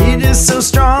sun's heat is so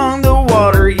strong the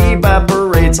water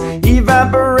evaporates.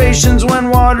 Evaporation's when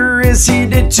water is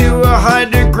heated to a high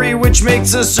degree, which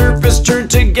makes the surface turn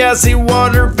to gassy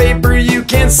water vapor you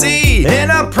can see. In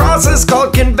a process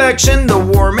called convection, the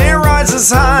warm air rises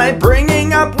high,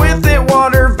 bringing up with it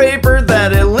water vapor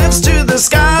that it lifts to the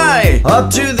sky,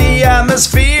 up to the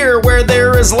atmosphere where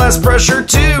there is less pressure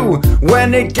too.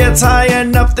 When it gets high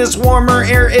enough, this warmer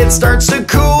air, it starts to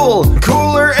cool.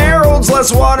 Cooler air holds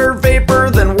less water vapor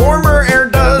than warmer air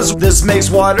does. This makes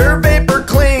water vapor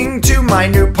cling to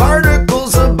minute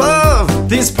particles above.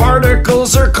 These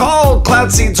particles are called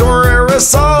cloud seeds or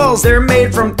aerosols. They're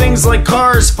made from things like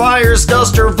cars, fires,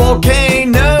 dust, or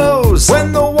volcanoes.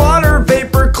 When the water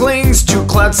vapor clings to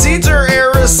cloud seeds or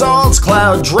aerosols,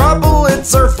 cloud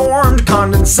droplets are formed.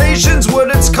 Condensation's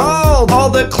what it's called. All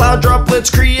the cloud droplets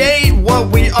create what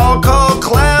we all call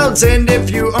clouds. And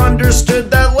if you understood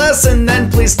that lesson,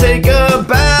 then please take a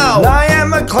bow. I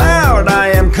am a cloud, I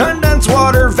am condensed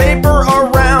water vapor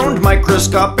around.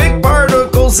 Microscopic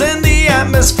particles in the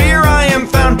atmosphere I am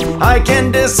found. I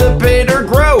can dissipate or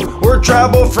grow or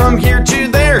travel from here to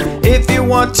there. If you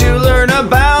want to learn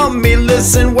about me,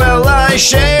 listen while I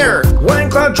share. When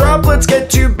cloud droplets get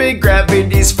too big,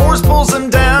 gravity's force pulls them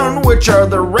down, which are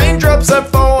the raindrops that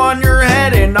fall on your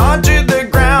head and onto the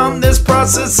ground. This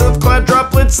process of cloud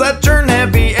droplets that turn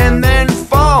heavy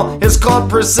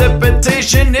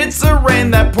precipitation, it's the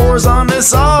rain that pours on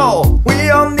us all.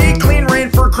 We all need clean rain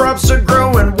for crops to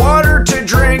grow and water to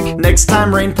drink. Next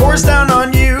time rain pours down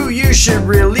on you, you should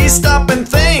really stop and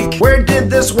think. Where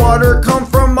did this water come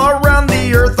from around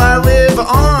the earth I live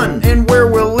on? And where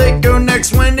will it go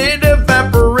next when it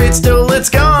evaporates till it's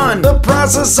gone? The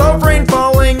process of rain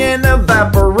falling and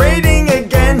evaporating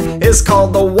again is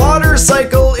called the water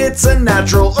cycle. It's a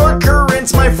natural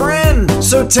occurrence, my friend.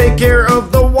 So take care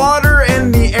of the water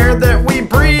and the air that we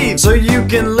breathe, so you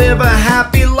can live a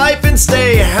happy life and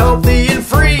stay healthy and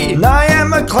free. And I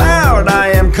am a cloud, I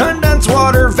am condensed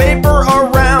water vapor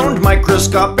around,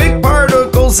 microscopic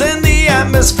particles in the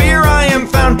atmosphere I am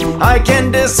found. I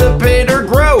can dissipate or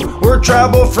grow or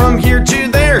travel from here to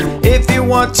there. If you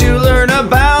want to learn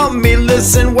about me,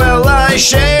 listen while I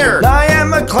share. I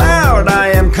am a cloud, I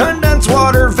am condensed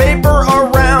water vapor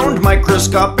around,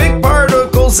 microscopic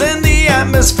particles in the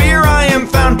atmosphere I am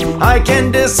found. I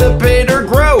can dissipate or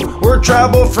grow or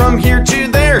travel from here to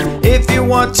there. If you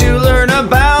want to learn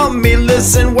about me,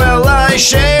 listen while I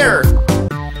share.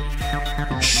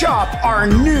 Shop our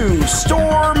new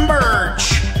store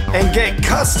merch and get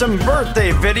custom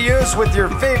birthday videos with your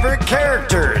favorite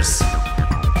characters.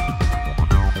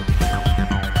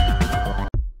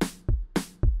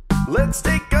 Let's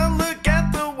take a look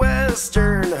at the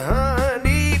Western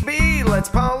honeybee. Let's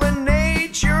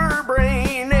pollinate your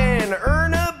brain and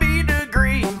earn a bee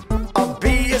degree. A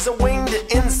bee is a winged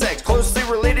insect closely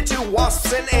related to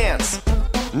wasps and ants,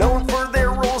 known for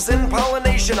their roles in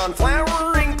pollination on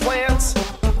flowering plants.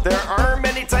 There are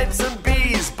many types of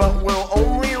bees, but we'll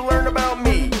only learn about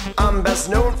me. I'm best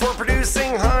known for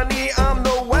producing honey. I'm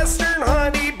the Western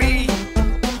honeybee.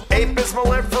 Apis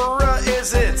mellifera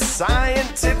is its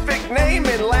scientific name.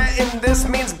 In Latin, this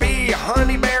means bee,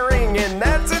 honey bearing, and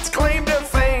that's its claim to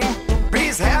fame.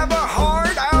 Bees have a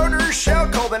hard outer shell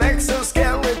called an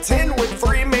exoskeleton with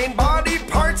three main body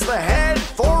parts: the head,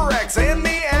 thorax, and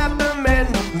the abdomen.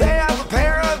 They have a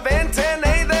pair of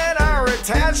antennae that are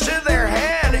attached to their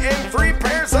head and three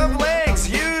pairs of legs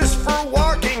used for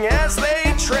walking as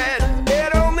they tread.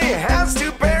 It only has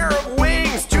two pair of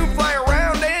wings to fly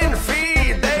around and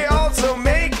feed. They also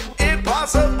make it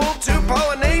possible to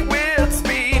pollinate with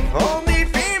speed. Only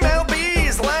female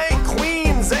bees, like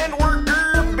queens and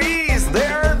worker bees,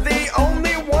 they're the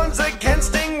only ones that can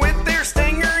sting with their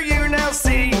stinger you now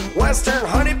see. Western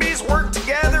honeybees work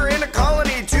together in a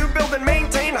colony to build and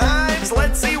maintain hives.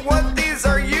 Let's see what these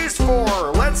are used for.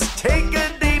 Let's take a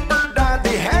deeper dive.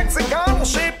 The hexagonal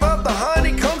shape of the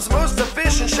honeycomb's most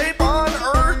efficient shape on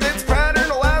Earth. Its pattern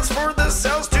allows for the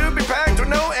cells to be packed with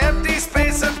no empty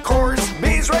space, of course.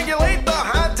 Bees regulate the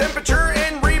high temperature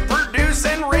and reproduce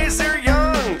and raise their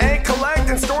young, and collect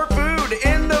and store food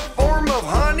in the form of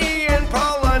honey and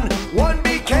pollen. One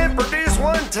bee can produce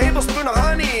 1 tablespoon of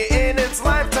honey in its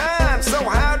lifetime. So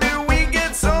how do we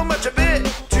get so much of it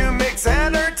to mix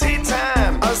at our tea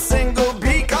time? A single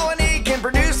bee colony can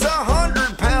produce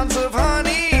 100 pounds of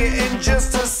honey in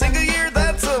just a single year.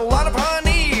 That's a lot of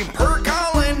honey per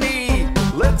colony.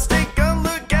 Let's take a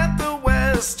look at the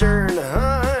Western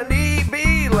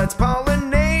honeybee. Let's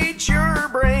pollinate your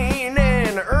brain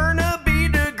and earn a bee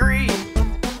degree.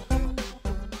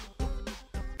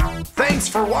 Thanks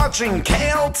for watching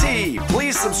KLT.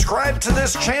 Please subscribe to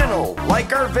this channel,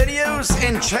 like our videos,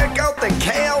 and check out the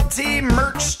KLT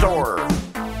merch store.